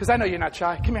here, because I know you're not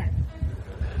shy. Come here.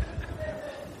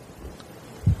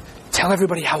 Tell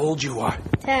everybody how old you are.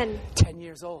 10. 10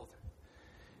 years old.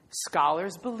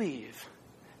 Scholars believe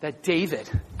that David,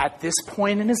 at this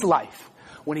point in his life,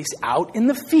 when he's out in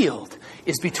the field,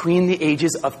 is between the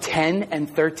ages of 10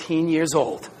 and 13 years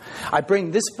old. I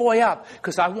bring this boy up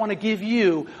because I want to give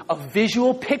you a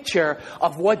visual picture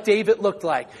of what David looked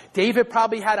like. David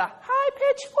probably had a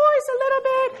high-pitched voice a little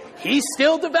bit. He's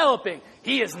still developing.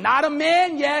 He is not a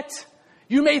man yet.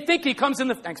 You may think he comes in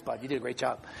the... Thanks, bud. You did a great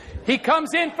job. He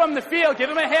comes in from the field. Give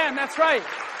him a hand. That's right.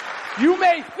 You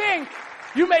may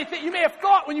have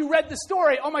thought when you read the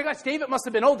story, oh my gosh, David must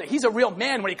have been older. He's a real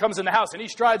man when he comes in the house and he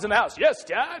strides in the house. Yes,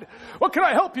 Dad. What can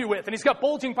I help you with? And he's got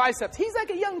bulging biceps. He's like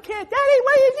a young kid. Daddy,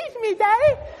 what do you teach me,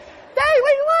 Daddy? Daddy,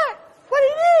 what do you want? What do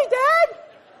you need, Dad?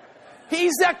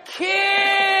 He's a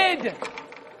kid.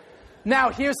 Now,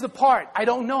 here's the part. I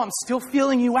don't know. I'm still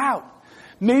feeling you out.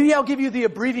 Maybe I'll give you the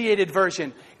abbreviated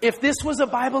version. If this was a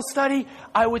Bible study,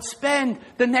 I would spend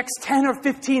the next 10 or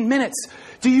 15 minutes.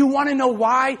 Do you want to know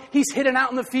why he's hidden out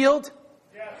in the field?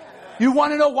 Yes. You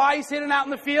want to know why he's hidden out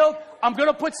in the field? I'm going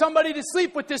to put somebody to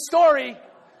sleep with this story.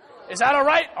 Is that all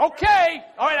right? Okay.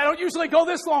 All right, I don't usually go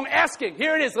this long asking.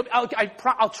 Here it is.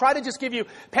 I'll try to just give you...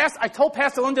 I told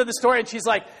Pastor Linda the story, and she's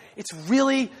like, it's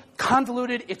really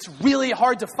convoluted. It's really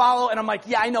hard to follow. And I'm like,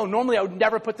 yeah, I know. Normally, I would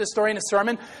never put this story in a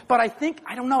sermon. But I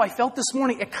felt this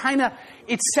morning,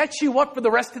 it sets you up for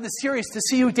the rest of the series to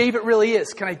see who David really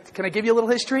is. Can I give you a little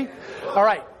history? All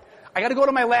right. I got to go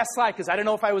to my last slide because I don't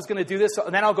know if I was going to do this,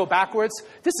 and then I'll go backwards.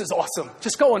 This is awesome.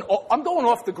 I'm going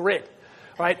off the grid,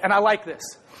 right? And I like this.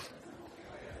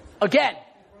 Again,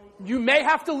 you may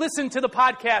have to listen to the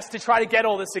podcast to try to get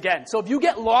all this again. So if you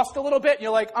get lost a little bit and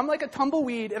you're like, I'm like a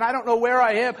tumbleweed and I don't know where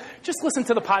I am, just listen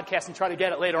to the podcast and try to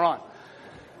get it later on.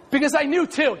 Because I knew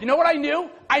too. You know what I knew?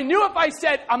 I knew if I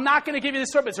said, I'm not going to give you this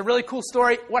story, but it's a really cool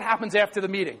story, what happens after the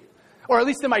meeting? Or at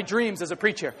least in my dreams as a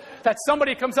preacher. That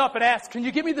somebody comes up and asks, can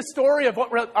you give me the story of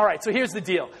what... All right, so here's the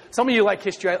deal. Some of you like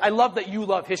history. I love that you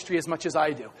love history as much as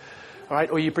I do. All right,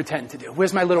 or you pretend to do.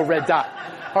 Where's my little red dot?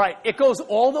 All right, it goes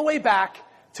all the way back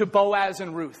to Boaz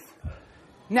and Ruth.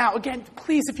 Now, again,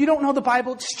 please, if you don't know the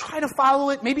Bible, just try to follow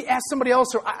it. Maybe ask somebody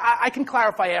else, or I can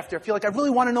clarify after. If you're like, I really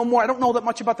want to know more, I don't know that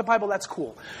much about the Bible, that's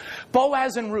cool.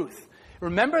 Boaz and Ruth.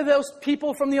 Remember those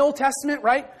people from the Old Testament,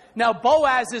 right? Now,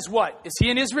 Boaz is what? Is he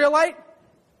an Israelite?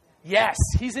 Yes,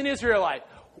 he's an Israelite.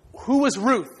 Who was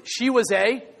Ruth? She was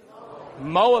a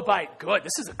Moabite. Good.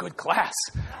 This is a good class.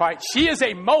 All right. She is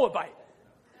a Moabite.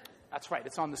 That's right.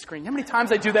 It's on the screen. You know how many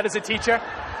times I do that as a teacher?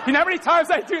 You know how many times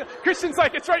I do? Christian's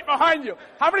like, it's right behind you.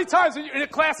 How many times in a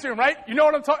classroom, right? You know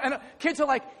what I'm talking? And kids are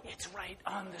like, it's right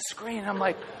on the screen. And I'm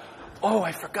like, oh,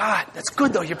 I forgot. That's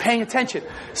good though. You're paying attention.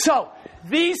 So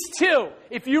these two,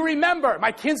 if you remember,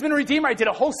 my kinsman redeemer, I did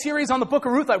a whole series on the book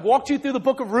of Ruth. I walked you through the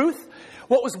book of Ruth.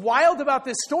 What was wild about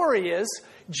this story is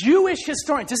Jewish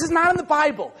historians, this is not in the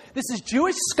Bible, this is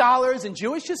Jewish scholars and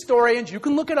Jewish historians, you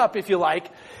can look it up if you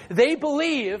like, they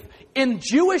believe in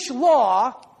Jewish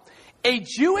law, a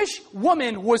Jewish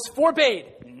woman was forbade,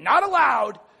 not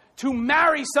allowed, to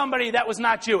marry somebody that was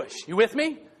not Jewish. You with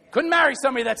me? Couldn't marry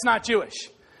somebody that's not Jewish.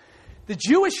 The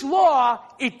Jewish law,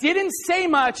 it didn't say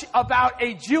much about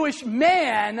a Jewish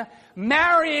man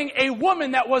marrying a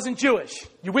woman that wasn't Jewish.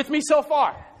 You with me so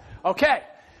far? Okay.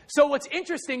 So what's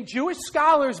interesting, Jewish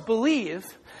scholars believe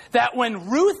that when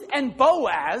Ruth and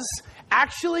Boaz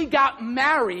actually got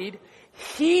married,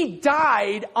 he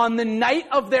died on the night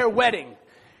of their wedding.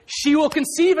 She will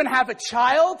conceive and have a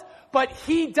child, but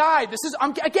he died. This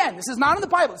is not in the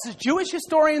Bible. This is Jewish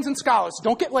historians and scholars.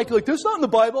 Don't get like this is not in the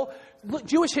Bible. Look,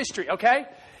 Jewish history, okay?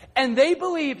 And they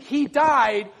believe he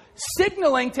died,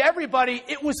 signaling to everybody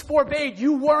it was forbade.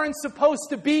 You weren't supposed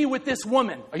to be with this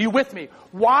woman. Are you with me?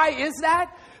 Why is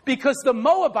that? Because the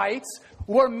Moabites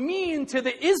were mean to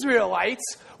the Israelites.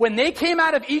 When they came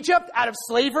out of Egypt, out of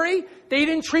slavery, they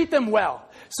didn't treat them well.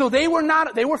 So they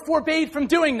were forbade from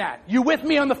doing that. You with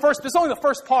me on the first, this is only the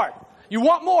first part. You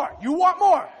want more. You want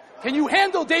more. Can you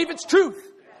handle David's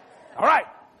truth? All right.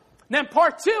 And then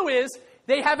part 2 is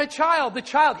they have a child. The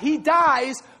child, he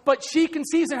dies, but she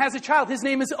conceives and has a child. His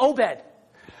name is Obed.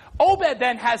 Obed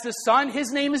then has a son.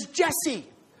 His name is Jesse.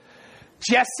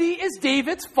 Jesse is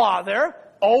David's father.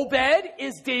 Obed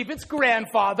is David's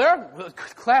grandfather.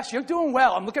 Class, you're doing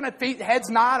well. I'm looking at heads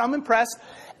nod. I'm impressed.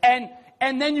 And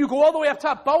then you go all the way up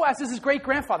top. Boaz is his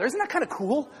great-grandfather. Isn't that kind of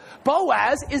cool?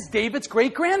 Boaz is David's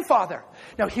great-grandfather.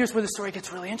 Now, here's where the story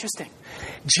gets really interesting.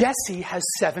 Jesse has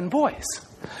 7 boys.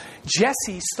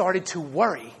 Jesse started to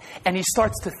worry, and he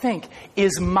starts to think,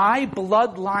 is my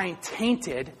bloodline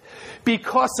tainted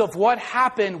because of what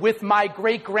happened with my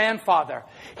great-grandfather?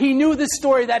 He knew the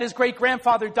story that his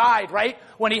great-grandfather died, right?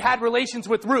 When he had relations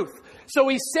with Ruth. So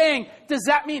he's saying, does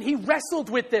that mean he wrestled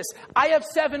with this? I have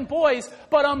 7 boys,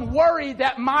 but I'm worried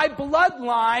that my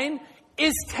bloodline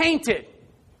is tainted.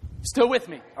 Still with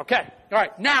me? Okay. All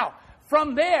right. Now,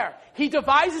 from there, he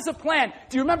devises a plan.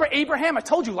 Do you remember Abraham? I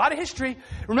told you a lot of history.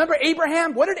 Remember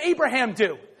Abraham? What did Abraham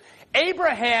do?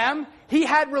 Abraham, he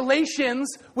had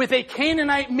relations with a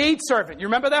Canaanite maidservant. You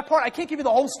remember that part? I can't give you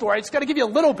the whole story. I just got to give you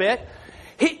a little bit.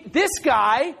 This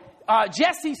guy,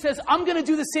 Jesse, says, I'm going to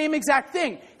do the same exact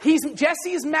thing.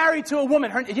 Jesse is married to a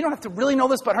woman. You don't have to really know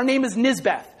this, but her name is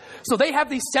Nisbeth. So they have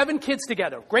these 7 kids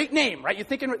together. Great name, right? You're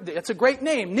thinking, it's a great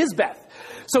name, Nisbeth.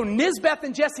 So Nisbeth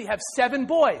and Jesse have 7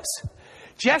 boys.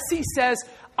 Jesse says,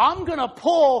 I'm going to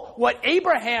pull what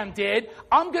Abraham did.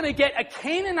 I'm going to get a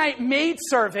Canaanite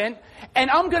maidservant, and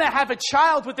I'm going to have a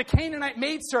child with the Canaanite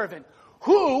maidservant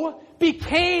who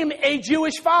became a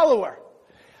Jewish follower.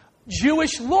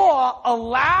 Jewish law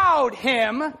allowed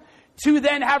him to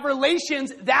then have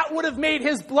relations that would have made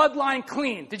his bloodline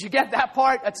clean. Did you get that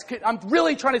part? I'm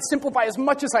really trying to simplify as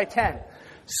much as I can.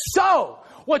 So,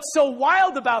 what's so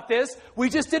wild about this, we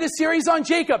just did a series on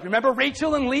Jacob. Remember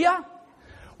Rachel and Leah?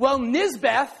 Well,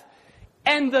 Nisbeth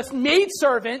and the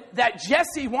maidservant that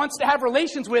Jesse wants to have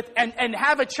relations with and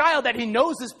have a child that he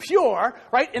knows is pure,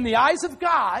 right, in the eyes of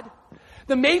God,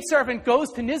 the maidservant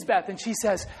goes to Nisbeth and she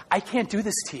says, I can't do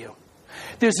this to you.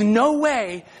 There's no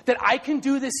way that I can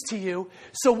do this to you.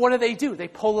 So what do? They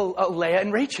pull a Leah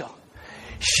and Rachel.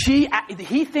 He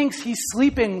thinks he's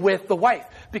sleeping with the wife.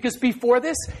 Because before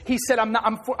this, he said,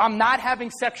 I'm not having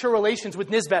sexual relations with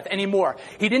Nisbeth anymore.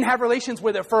 He didn't have relations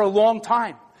with her for a long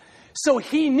time. So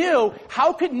he knew,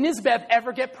 how could Nisbeth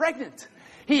ever get pregnant?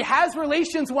 He has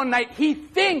relations one night. He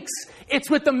thinks it's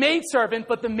with the maidservant,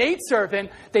 but the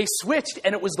maidservant, they switched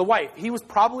and it was the wife. He was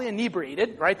probably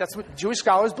inebriated, right? That's what Jewish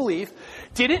scholars believe.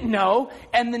 Didn't know.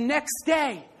 And the next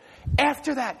day,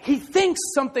 after that, he thinks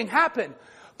something happened.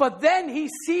 But then he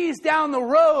sees down the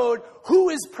road who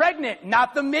is pregnant.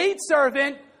 Not the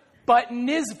maidservant, but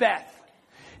Nisbeth.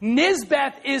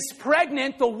 Nisbeth is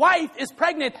pregnant. The wife is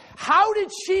pregnant. How did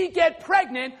she get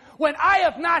pregnant when I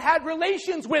have not had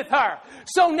relations with her.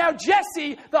 So now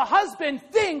Jesse, the husband,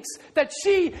 thinks that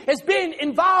she has been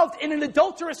involved in an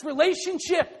adulterous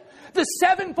relationship. The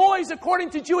 7 boys, according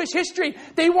to Jewish history,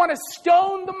 they want to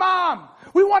stone the mom.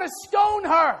 We want to stone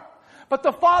her. But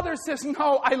the father says,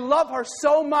 no, I love her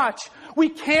so much. We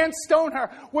can't stone her.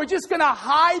 We're just going to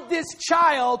hide this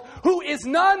child who is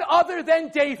none other than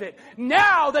David.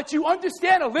 Now that you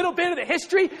understand a little bit of the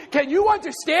history, can you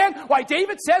understand why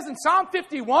David says in Psalm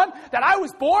 51 that I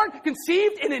was born,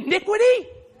 conceived in iniquity?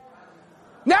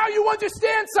 Now you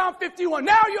understand Psalm 51.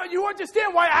 Now you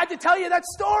understand why I had to tell you that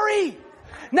story.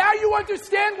 Now you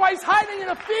understand why he's hiding in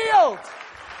a field.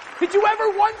 Did you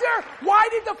ever wonder, why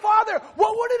did the father,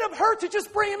 what would it have hurt to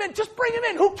just bring him in? Just bring him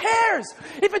in. Who cares?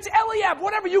 If it's Eliab,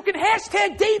 whatever, you can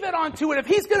hashtag David onto it if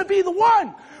he's going to be the one.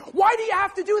 Why do you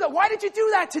have to do that? Why did you do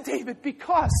that to David?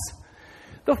 Because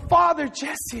the father,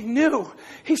 Jesse, knew.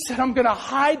 He said, I'm going to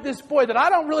hide this boy that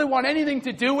I don't really want anything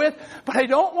to do with, but I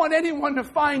don't want anyone to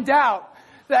find out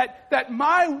that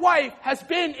my wife has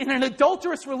been in an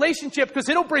adulterous relationship, because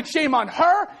it'll bring shame on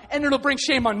her and it'll bring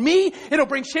shame on me. It'll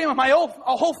bring shame on my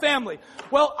whole family.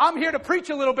 Well, I'm here to preach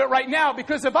a little bit right now,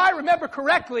 because if I remember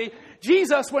correctly,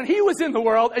 Jesus, when he was in the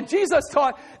world and Jesus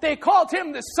taught, they called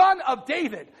him the Son of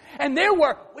David. And there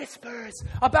were whispers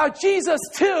about Jesus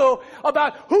too,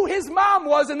 about who his mom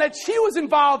was and that she was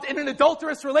involved in an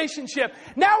adulterous relationship.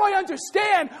 Now I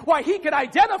understand why he could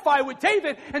identify with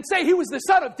David and say he was the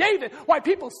son of David. Why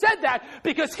people said that,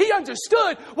 because he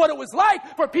understood what it was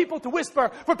like for people to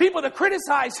whisper, for people to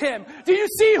criticize him. Do you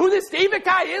see who this David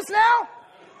guy is now?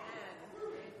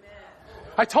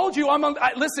 I told you,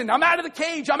 listen, I'm out of the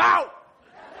cage. I'm out.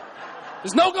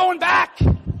 There's no going back.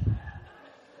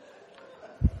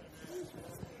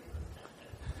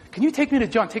 Can you take me to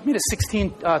John? Take me to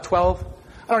 16:12.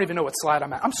 I don't even know what slide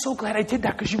I'm at. I'm so glad I did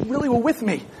that, because you really were with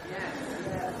me.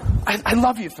 I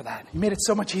love you for that. You made it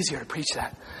so much easier to preach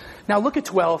that. Now look at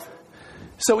 12.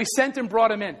 So he sent and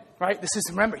brought him in, right?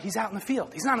 Remember, he's out in the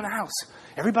field. He's not in the house.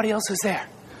 Everybody else is there.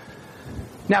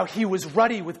 Now he was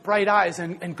ruddy with bright eyes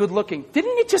and good looking.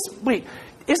 Didn't it just, wait,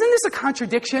 isn't this a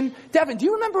contradiction? Devin, do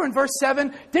you remember in verse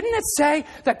 7, didn't it say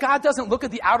that God doesn't look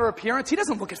at the outer appearance? He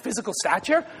doesn't look at physical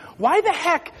stature. Why the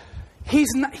heck? He's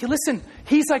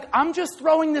like, I'm just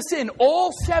throwing this in.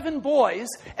 All 7 boys,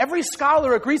 every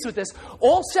scholar agrees with this,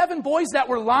 all 7 boys that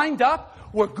were lined up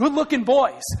were good-looking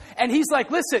boys. And he's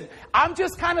like, listen, I'm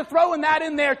just kind of throwing that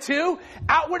in there too.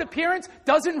 Outward appearance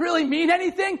doesn't really mean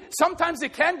anything. Sometimes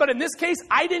it can, but in this case,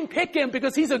 I didn't pick him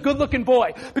because he's a good-looking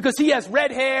boy, because he has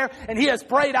red hair and he has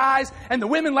bright eyes and the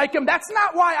women like him. That's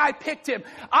not why I picked him.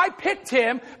 I picked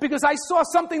him because I saw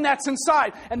something that's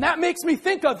inside. And that makes me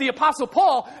think of the Apostle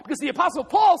Paul, because the Apostle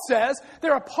Paul says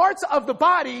there are parts of the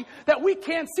body that we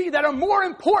can't see that are more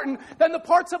important than the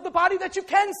parts of the body that you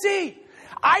can see.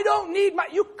 I don't need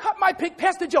you cut my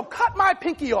Pastor Joe, cut my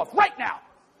pinky off right now.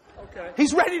 Okay.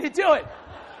 He's ready to do it.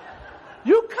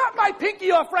 You cut my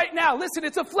pinky off right now. Listen,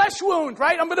 it's a flesh wound,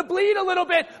 right? I'm going to bleed a little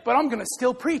bit, but I'm going to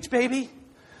still preach, baby.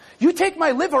 You take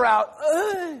my liver out,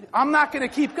 I'm not going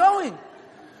to keep going.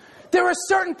 There are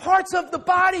certain parts of the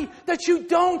body that you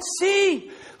don't see.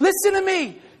 Listen to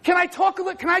me. Can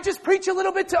I just preach a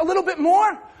little bit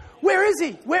more? Where is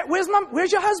he?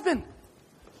 Where's your husband?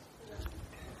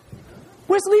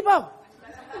 Where's Lebo?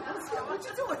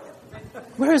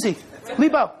 Where is he?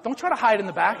 Lebo, don't try to hide in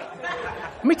the back.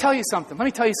 Let me tell you something,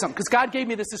 because God gave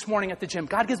me this morning at the gym.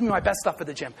 God gives me my best stuff at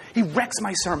the gym. He wrecks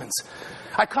my sermons.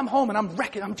 I come home and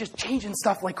I'm just changing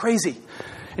stuff like crazy.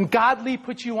 And God, Lee,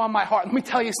 put you on my heart. Let me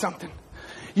tell you something.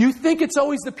 You think it's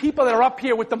always the people that are up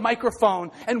here with the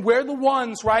microphone, and we're the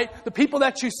ones, right? The people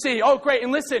that you see. Oh, great.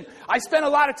 And listen, I spent a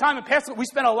lot of time in Pastor.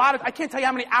 I can't tell you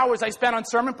how many hours I spent on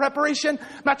sermon preparation.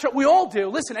 I'm not sure. We all do.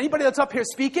 Listen, anybody that's up here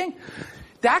speaking,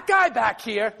 that guy back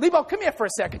here, Lebo, come here for a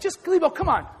second. Just, Lebo, come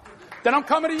on. Then I'm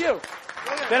coming to you.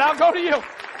 Then I'll go to you.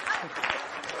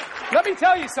 Let me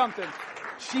tell you something.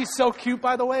 She's so cute,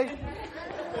 by the way.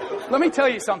 Let me tell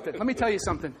you something.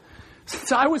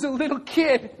 Since I was a little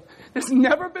kid, there's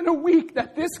never been a week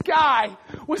that this guy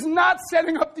was not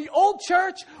setting up the old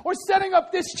church or setting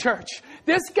up this church.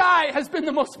 This guy has been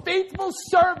the most faithful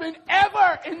servant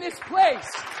ever in this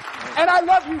place. And I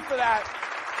love you for that.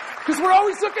 Because we're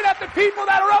always looking at the people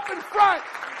that are up in front.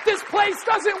 This place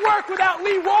doesn't work without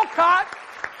Lee Walcott.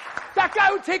 That guy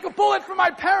would take a bullet for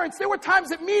my parents. There were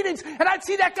times at meetings, and I'd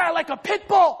see that guy like a pit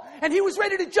bull. And he was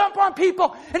ready to jump on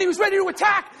people, and he was ready to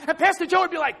attack. And Pastor Joe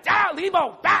would be like,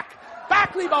 Lebo, back.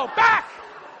 Back, Lebo, back!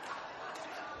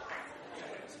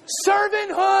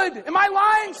 Servanthood. Am I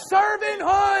lying?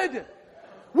 Servanthood.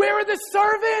 Where are the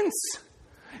servants?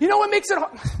 You know what makes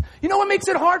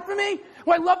it hard for me?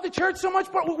 Well, I love the church so much,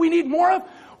 but what we need more of,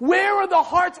 where are the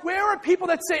hearts? Where are people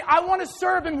that say, I want to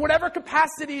serve in whatever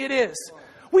capacity it is?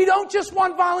 We don't just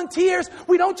want volunteers.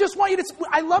 We don't just want you to...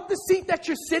 I love the seat that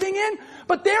you're sitting in,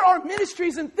 but there are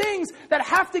ministries and things that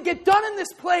have to get done in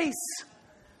this place.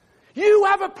 You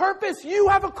have a purpose. You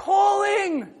have a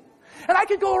calling. And I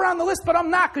could go around the list, but I'm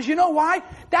not, because you know why?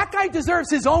 That guy deserves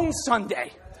his own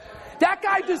Sunday. That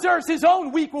guy deserves his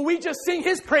own week where we just sing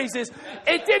his praises.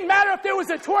 It didn't matter if there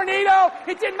was a tornado.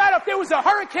 It didn't matter if there was a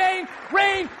hurricane,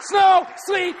 rain, snow,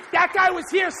 sleet. That guy was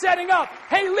here setting up.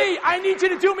 Hey, Lee, I need you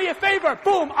to do me a favor.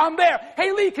 Boom, I'm there.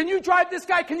 Hey, Lee, can you drive this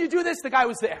guy? Can you do this? The guy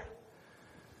was there.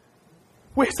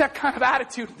 Where's that kind of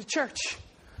attitude in the church?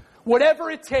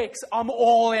 Whatever it takes, I'm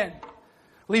all in.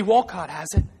 Lee Walcott has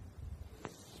it.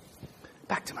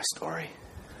 Back to my story.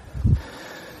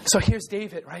 So here's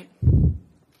David, right?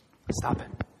 Stop it.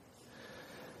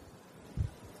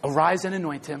 Arise and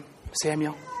anoint him,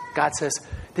 Samuel. God says,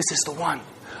 this is the one.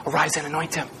 Arise and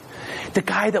anoint him. The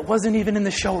guy that wasn't even in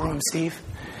the showroom, Steve.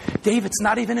 David's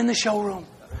not even in the showroom.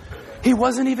 He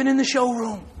wasn't even in the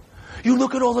showroom. You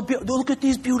look at look at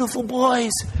these beautiful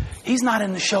boys. He's not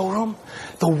in the showroom.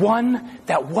 The one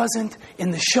that wasn't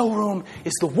in the showroom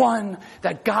is the one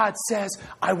that God says,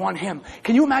 I want him.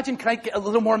 Can you imagine? Can I get a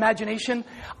little more imagination?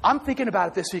 I'm thinking about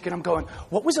it this week and I'm going,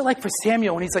 what was it like for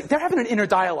Samuel? And he's like, they're having an inner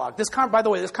dialogue. By the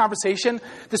way, this conversation,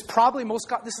 this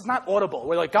is not audible.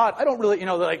 We're like, God, I don't really,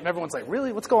 they're like, everyone's like,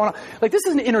 really? What's going on? Like, this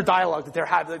is an inner dialogue that they're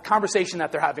having, the conversation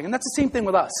that they're having. And that's the same thing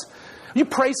with us. You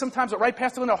pray sometimes, right,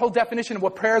 Pastor Lynn, our whole definition of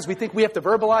what prayer is, we think we have to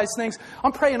verbalize things.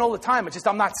 I'm praying all the time. It's just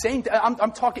I'm not saying,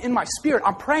 I'm talking in my spirit.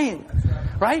 I'm praying,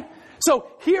 right?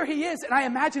 So here he is, and I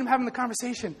imagine him having the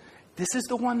conversation. This is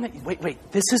the one that,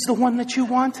 this is the one that you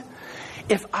want?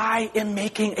 If I am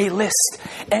making a list,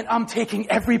 and I'm taking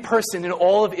every person in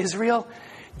all of Israel,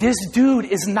 this dude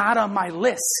is not on my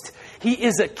list. He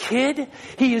is a kid.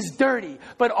 He is dirty.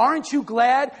 But aren't you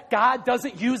glad God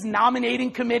doesn't use nominating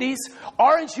committees?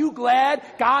 Aren't you glad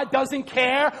God doesn't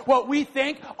care what we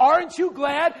think? Aren't you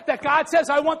glad that God says,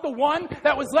 I want the one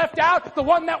that was left out, the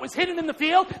one that was hidden in the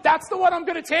field? That's the one I'm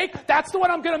going to take. That's the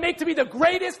one I'm going to make to be the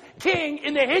greatest king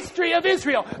in the history of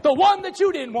Israel. The one that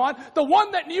you didn't want, the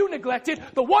one that you neglected,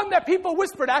 the one that people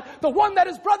whispered at, the one that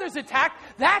his brothers attacked.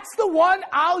 That's the one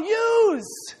I'll use.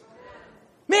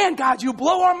 Man, God, you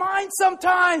blow our minds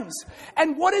sometimes.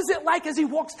 And what is it like as he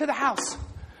walks to the house?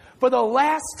 For the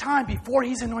last time before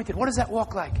he's anointed, what does that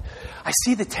walk like? I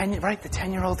see the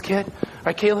 10-year-old kid.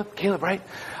 Right, Caleb, right?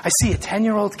 I see a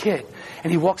 10-year-old kid.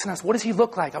 And he walks in the house. What does he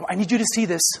look like? I need you to see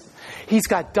this. He's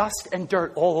got dust and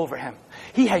dirt all over him.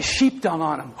 He has sheep dung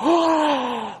on him.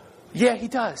 Oh! Yeah, he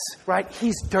does, right?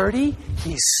 He's dirty,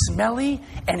 he's smelly,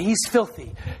 and he's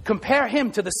filthy. Compare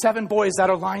him to the 7 boys that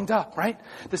are lined up, right?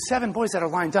 The 7 boys that are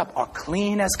lined up are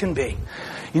clean as can be.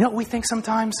 You know what we think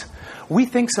sometimes? We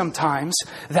think sometimes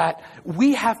that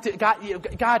we have to,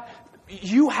 God,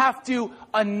 you have to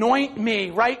anoint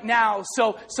me right now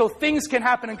so things can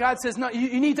happen. And God says, no,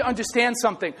 you need to understand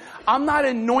something. I'm not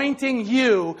anointing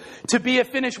you to be a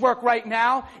finished work right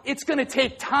now. It's going to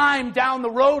take time down the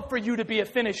road for you to be a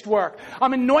finished work.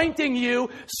 I'm anointing you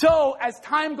so as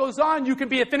time goes on, you can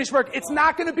be a finished work. It's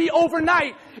not going to be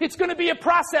overnight. It's going to be a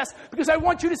process, because I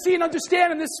want you to see and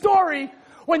understand in this story,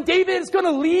 when David is going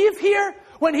to leave here,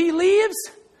 when he leaves,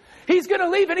 he's going to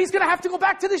leave and he's going to have to go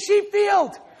back to the sheep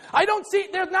field. I don't see,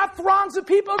 there's not throngs of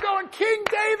people going, King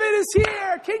David is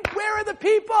here. King, where are the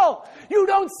people? You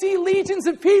don't see legions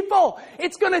of people.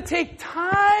 It's going to take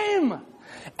time.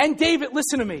 And David,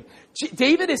 listen to me.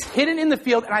 David is hidden in the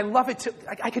field, and I love it too.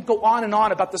 I could go on and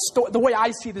on about the way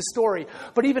I see the story.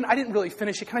 But even, I didn't really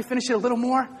finish it. Can I finish it a little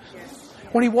more? Yes.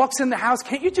 When he walks in the house,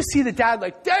 can't you just see the dad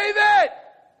like, David!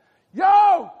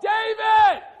 Yo,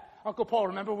 David! Uncle Paul,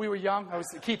 remember we were young?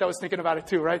 Keith, I was thinking about it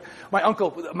too, right?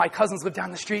 My cousins lived down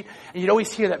the street, and you'd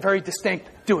always hear that very distinct,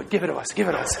 do it, give it to us, give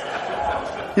it to us.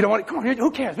 You don't want it? Come on,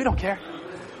 who cares? We don't care.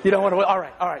 You don't want to, all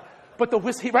right. But the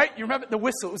whistle, right? You remember the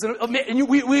whistle? It was and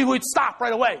we would stop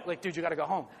right away. Like, dude, you got to go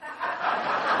home.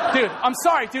 Dude, I'm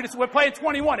sorry, dude, we're playing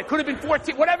 21. It could have been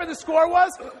 14. Whatever the score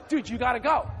was, dude, you got to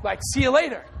go. Like, see you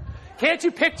later. Can't you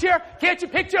picture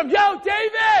him? Yo,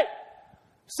 David!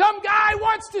 Some guy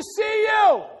wants to see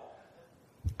you.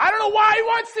 I don't know why he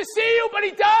wants to see you, but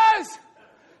he does.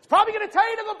 He's probably going to tell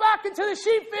you to go back into the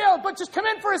sheep field, but just come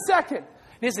in for a second. And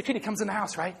here's the kid, he comes in the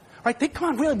house, right? Come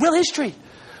on, real history.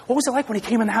 What was it like when he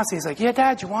came in the house? He's like, yeah,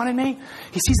 Dad, you wanted me?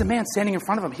 He sees a man standing in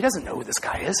front of him. He doesn't know who this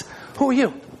guy is. Who are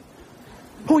you?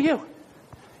 Who are you?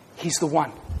 He's the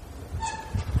one.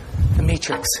 The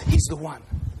Matrix. He's the one.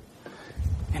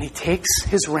 And he takes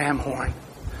his ram horn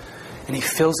and he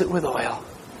fills it with oil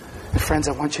And friends,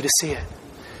 I want you to see it.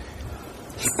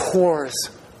 He pours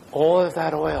all of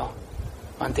that oil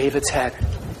on David's head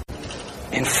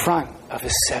in front of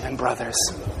his 7 brothers,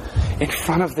 in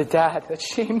front of the dad that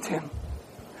shamed him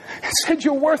and said,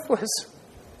 you're worthless.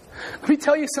 Let me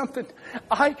tell you something.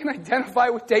 I can identify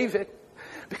with David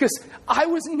because I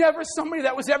was never somebody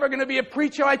that was ever going to be a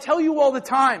preacher. I tell you all the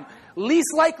time,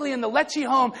 least likely in the Lecce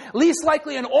home, least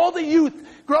likely in all the youth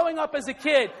growing up as a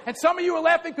kid. And some of you are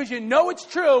laughing because you know it's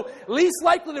true. Least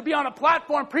likely to be on a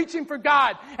platform preaching for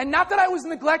God. And not that I was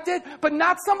neglected, but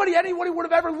not somebody anybody would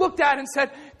have ever looked at and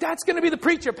said, that's going to be the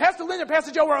preacher. Pastor Linda,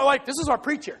 Pastor Joe were like, this is our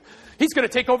preacher. He's going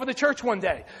to take over the church one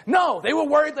day. No, they were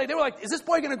worried. They were like, is this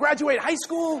boy going to graduate high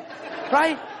school?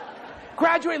 Right?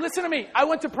 Graduate, listen to me. I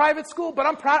went to private school, but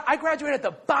I'm proud. I graduated at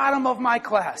the bottom of my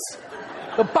class.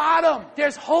 The bottom.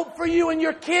 There's hope for you and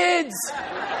your kids.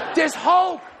 There's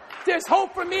hope. There's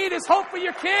hope for me. There's hope for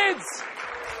your kids.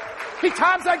 The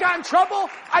times I got in trouble,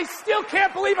 I still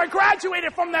can't believe I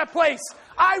graduated from that place.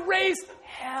 I raised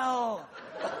hell.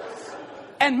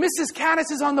 And Mrs.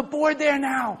 Canis is on the board there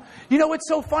now. You know what's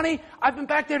so funny? I've been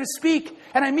back there to speak,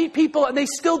 and I meet people, and they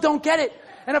still don't get it.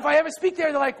 And if I ever speak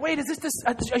there, they're like, wait, is this,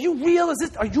 are you real?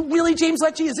 Are you really James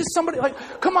Lecce? Is this somebody? Like,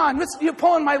 come on, you're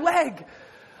pulling my leg.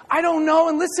 I don't know.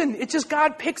 And listen, it's just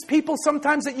God picks people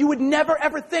sometimes that you would never,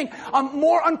 ever think. I'm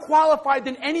more unqualified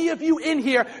than any of you in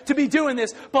here to be doing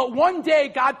this. But one day,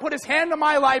 God put his hand on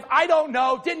my life. I don't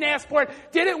know. Didn't ask for it.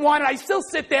 Didn't want it. I still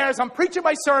sit there as I'm preaching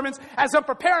my sermons, as I'm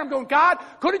preparing. I'm going, God,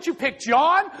 couldn't you pick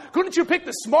John? Couldn't you pick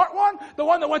the smart one? The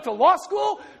one that went to law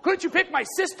school? Couldn't you pick my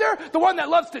sister? The one that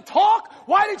loves to talk?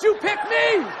 Why did you pick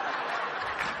me?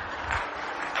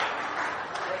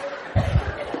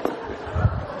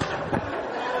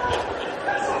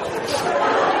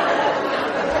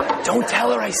 Don't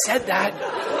tell her I said that.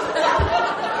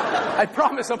 I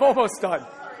promise I'm almost done.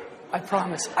 I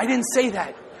promise. I didn't say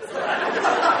that.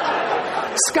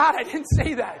 Scott, I didn't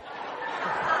say that.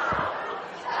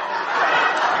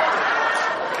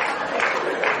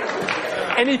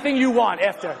 Anything you want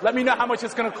after. Let me know how much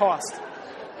it's going to cost.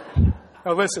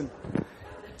 Now listen.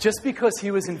 Just because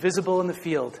he was invisible in the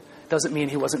field doesn't mean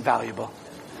he wasn't valuable.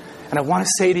 And I want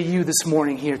to say to you this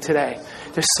morning here today,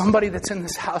 there's somebody that's in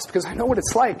this house, because I know what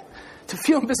it's like to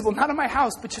feel invisible, not in my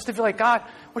house, but just to feel like, God,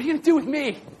 what are you going to do with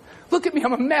me? Look at me,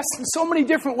 I'm a mess in so many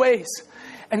different ways.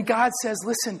 And God says,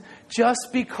 listen,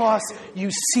 just because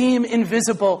you seem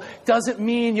invisible doesn't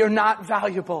mean you're not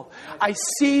valuable. I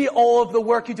see all of the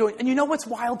work you're doing. And you know what's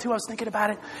wild too? I was thinking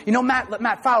about it. You know,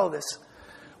 Matt, follow this.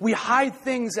 We hide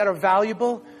things that are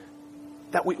valuable.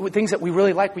 Things that we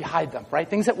really like, we hide them, right?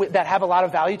 Things that have a lot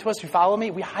of value to us, you follow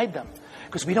me, we hide them.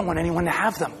 Because we don't want anyone to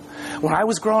have them. When I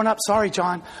was growing up, sorry,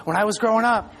 John, when I was growing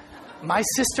up, my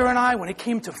sister and I, when it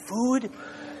came to food,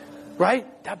 right?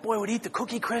 That boy would eat the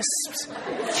Cookie Crisps.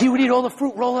 He would eat all the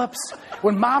fruit roll-ups.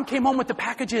 When Mom came home with the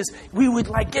packages, we would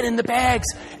get in the bags,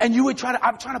 and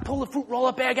I'm trying to pull the fruit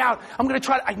roll-up bag out.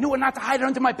 I knew not to hide it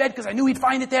under my bed because I knew he'd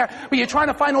find it there. But you're trying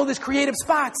to find all these creative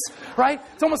spots, right?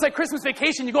 It's almost like Christmas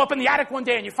Vacation. You go up in the attic one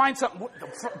day and you find something,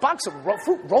 a box of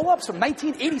fruit roll-ups from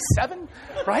 1987,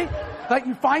 right? Like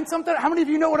you find something. How many of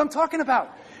you know what I'm talking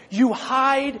about? You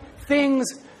hide things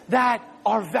that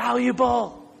are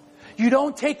valuable. You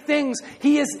don't take things.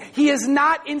 He is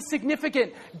not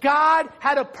insignificant. God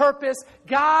had a purpose.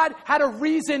 God had a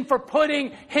reason for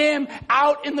putting him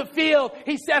out in the field.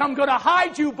 He said, I'm going to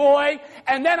hide you, boy,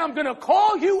 and then I'm going to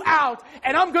call you out,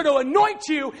 and I'm going to anoint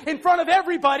you in front of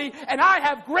everybody, and I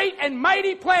have great and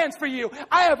mighty plans for you.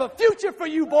 I have a future for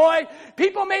you, boy.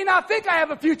 People may not think I have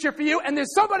a future for you, and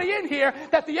there's somebody in here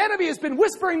that the enemy has been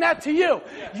whispering that to you.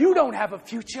 You don't have a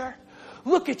future.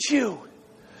 Look at you.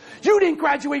 You didn't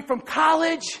graduate from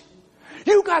college.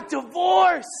 You got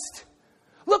divorced.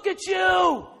 Look at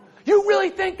you. You really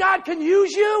think God can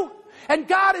use you? And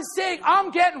God is saying,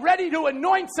 I'm getting ready to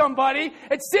anoint somebody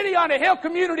at City on a Hill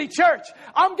Community Church.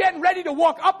 I'm getting ready to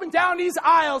walk up and down these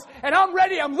aisles, and I'm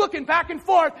looking back and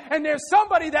forth, and there's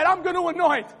somebody that I'm going to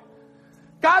anoint.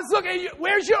 God's looking at you.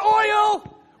 Where's your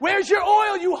oil? Where's your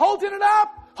oil? You holding it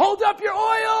up? Hold up your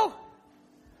oil.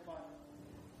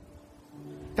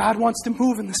 God wants to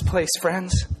move in this place,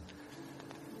 friends.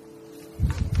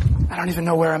 I don't even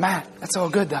know where I'm at. That's all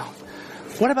good, though.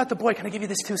 What about the boy? Can I give you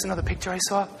this, too? It's another picture I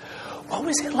saw. What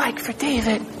was it like for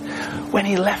David when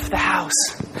he left the house?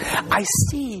 I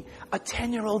see a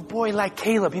 10-year-old boy like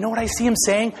Caleb. You know what I see him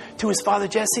saying to his father,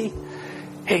 Jesse?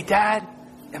 Hey, Dad,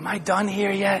 am I done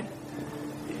here yet?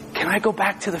 Can I go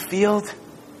back to the field?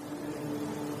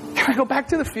 Can I go back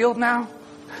to the field now?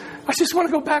 I just want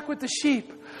to go back with the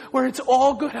sheep. where it's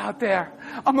all good out there.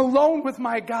 I'm alone with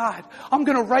my God. I'm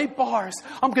going to write bars.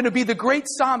 I'm going to be the great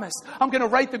psalmist. I'm going to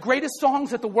write the greatest songs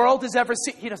that the world has ever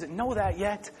seen. He doesn't know that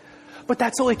yet. But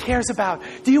that's all he cares about.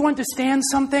 Do you understand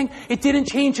something? It didn't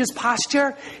change his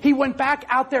posture. He went back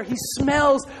out there. He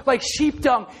smells like sheep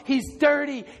dung. He's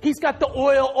dirty. He's got the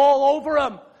oil all over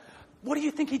him. What do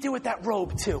you think he did with that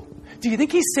robe too? Do you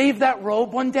think he saved that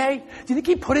robe one day? Do you think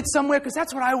he put it somewhere? Because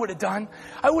that's what I would have done.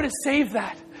 I would have saved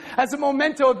that as a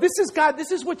memento of this is God.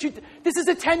 This is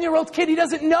a 10-year-old kid. He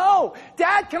doesn't know.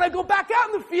 Dad, can I go back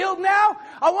out in the field now?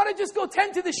 I want to just go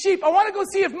tend to the sheep. I want to go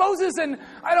see if Moses and,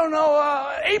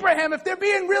 Abraham, if they're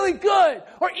being really good.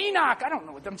 Or Enoch. I don't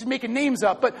know. I'm just making names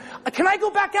up. But can I go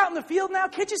back out in the field now?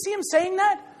 Can't you see him saying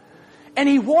that? And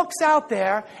he walks out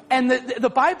there, and the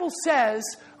Bible says,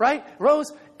 right, Rose?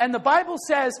 And the Bible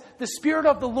says the Spirit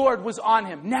of the Lord was on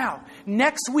him. Now,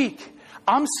 next week,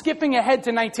 I'm skipping ahead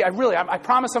to 19. I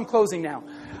promise I'm closing now.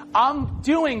 I'm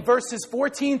doing verses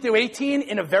 14 through 18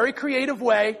 in a very creative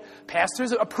way.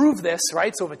 Pastors approve this,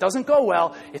 right? So if it doesn't go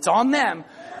well, it's on them.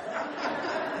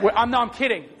 I'm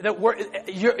kidding.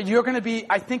 You're going to be,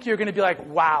 I think you're going to be like,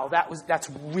 wow, that's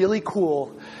really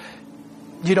cool.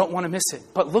 You don't want to miss it.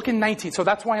 But look in 19. So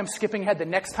that's why I'm skipping ahead. The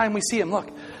next time we see him, look.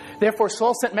 Therefore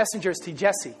Saul sent messengers to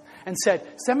Jesse and said,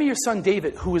 send me your son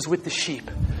David, who is with the sheep.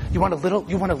 You want a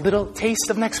little taste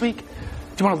of next week? Do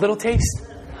you want a little taste?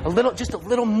 Just a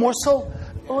little morsel?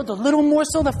 Oh, the little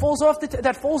morsel that falls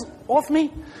off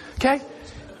me? Okay?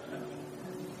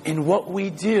 In what we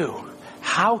do,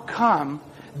 how come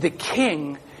the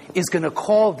king is going to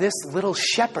call this little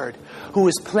shepherd who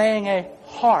is playing a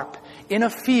harp in a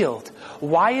field?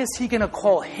 Why is he going to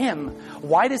call him?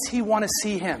 Why does he want to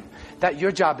see him? That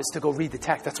your job is to go read the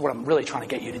text. That's what I'm really trying to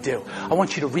get you to do. I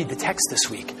want you to read the text this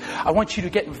week. I want you to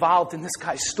get involved in this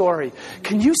guy's story.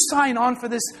 Can you sign on for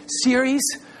this series?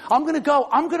 I'm going to go.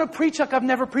 I'm going to preach like I've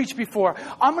never preached before.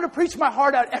 I'm going to preach my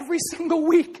heart out every single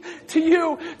week to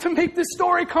you to make this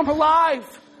story come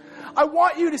alive. I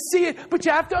want you to see it, but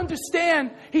you have to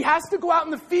understand, he has to go out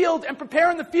in the field and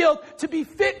prepare in the field to be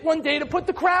fit one day to put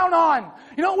the crown on.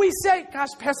 You know what we say? Gosh,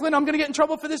 Pastor Lynn, I'm going to get in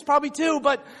trouble for this probably too,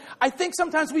 but I think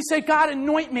sometimes we say, God,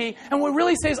 anoint me. And what we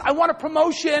really say is, I want a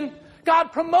promotion.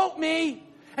 God, promote me.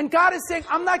 And God is saying,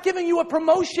 I'm not giving you a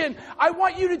promotion. I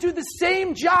want you to do the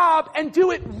same job and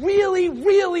do it really,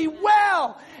 really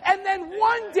well. And then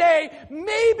one day,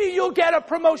 maybe you'll get a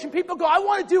promotion. People go, I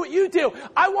want to do what you do.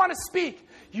 I want to speak.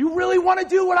 You really want to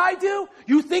do what I do?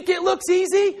 You think it looks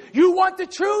easy? You want the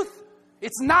truth?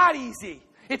 It's not easy.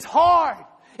 It's hard.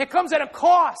 It comes at a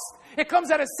cost. It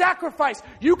comes at a sacrifice.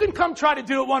 You can come try to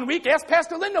do it one week. Ask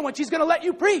Pastor Linda when she's going to let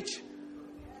you preach.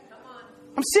 Come on.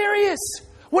 I'm serious.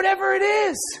 Whatever it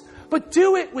is. But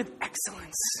do it with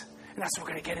excellence. And that's what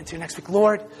we're going to get into next week.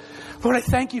 Lord, I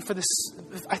thank you for this.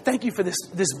 I thank you for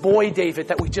this boy, David,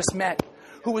 that we just met,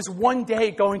 who is one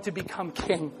day going to become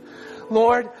king.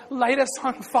 Lord, light us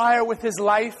on fire with his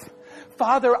life.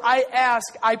 Father, I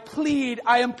ask, I plead,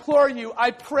 I implore you,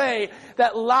 I pray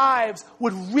that lives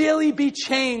would really be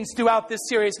changed throughout this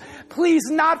series. Please,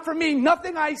 not for me,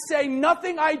 nothing I say,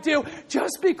 nothing I do,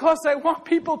 just because I want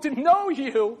people to know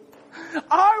you.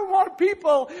 I want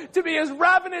people to be as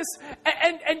ravenous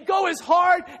and go as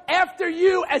hard after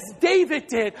you as David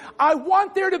did. I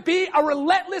want there to be a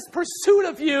relentless pursuit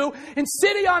of you in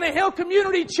City on a Hill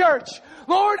Community Church.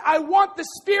 Lord, I want the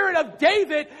spirit of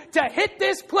David to hit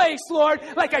this place, Lord,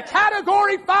 like a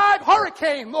Category 5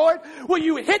 hurricane, Lord. Will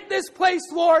you hit this place,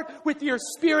 Lord, with your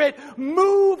spirit?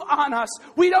 Move on us.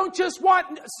 We don't just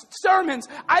want sermons.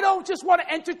 I don't just want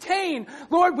to entertain.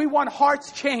 Lord, we want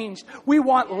hearts changed. We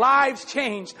want lives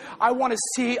changed. I want to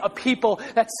see a people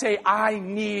that say, I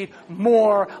need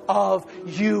more of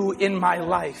you in my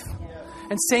life.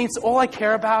 And saints, all I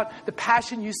care about, the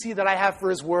passion you see that I have for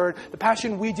his word, the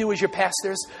passion we do as your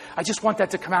pastors, I just want that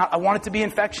to come out. I want it to be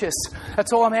infectious.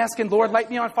 That's all I'm asking. Lord, light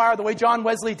me on fire the way John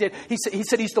Wesley did. He said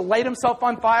he used to light himself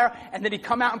on fire and then he'd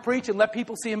come out and preach and let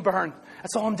people see him burn.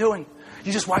 That's all I'm doing.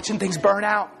 You're just watching things burn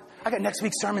out. I got next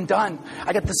week's sermon done.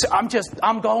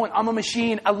 I'm going. I'm a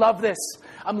machine. I love this.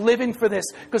 I'm living for this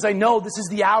because I know this is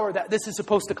the hour that this is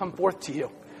supposed to come forth to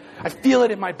you. I feel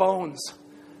it in my bones.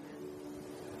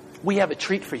 We have a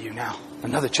treat for you now.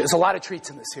 There's a lot of treats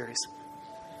in this series.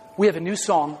 We have a new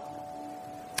song.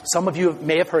 Some of you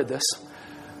may have heard this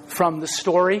from the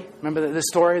story. Remember the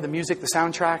story, the music, the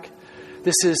soundtrack?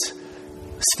 This is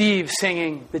Steve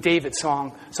singing the David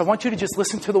song. So I want you to just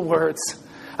listen to the words.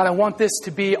 And I want this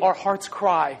to be our heart's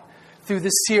cry through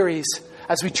this series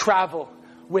as we travel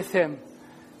with him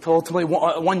to ultimately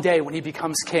one day when he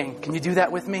becomes king. Can you do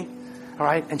that with me? All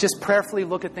right? And just prayerfully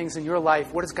look at things in your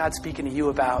life. What is God speaking to you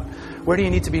about? Where do you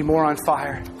need to be more on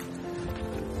fire?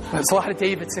 There's a lot of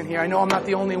Davids in here. I know I'm not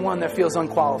the only one that feels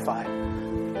unqualified.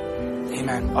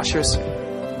 Amen. Ushers.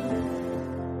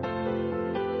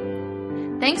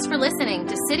 Thanks for listening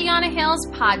to City on a Hill's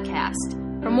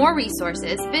podcast. For more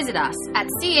resources, visit us at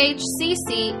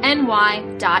chccny.com.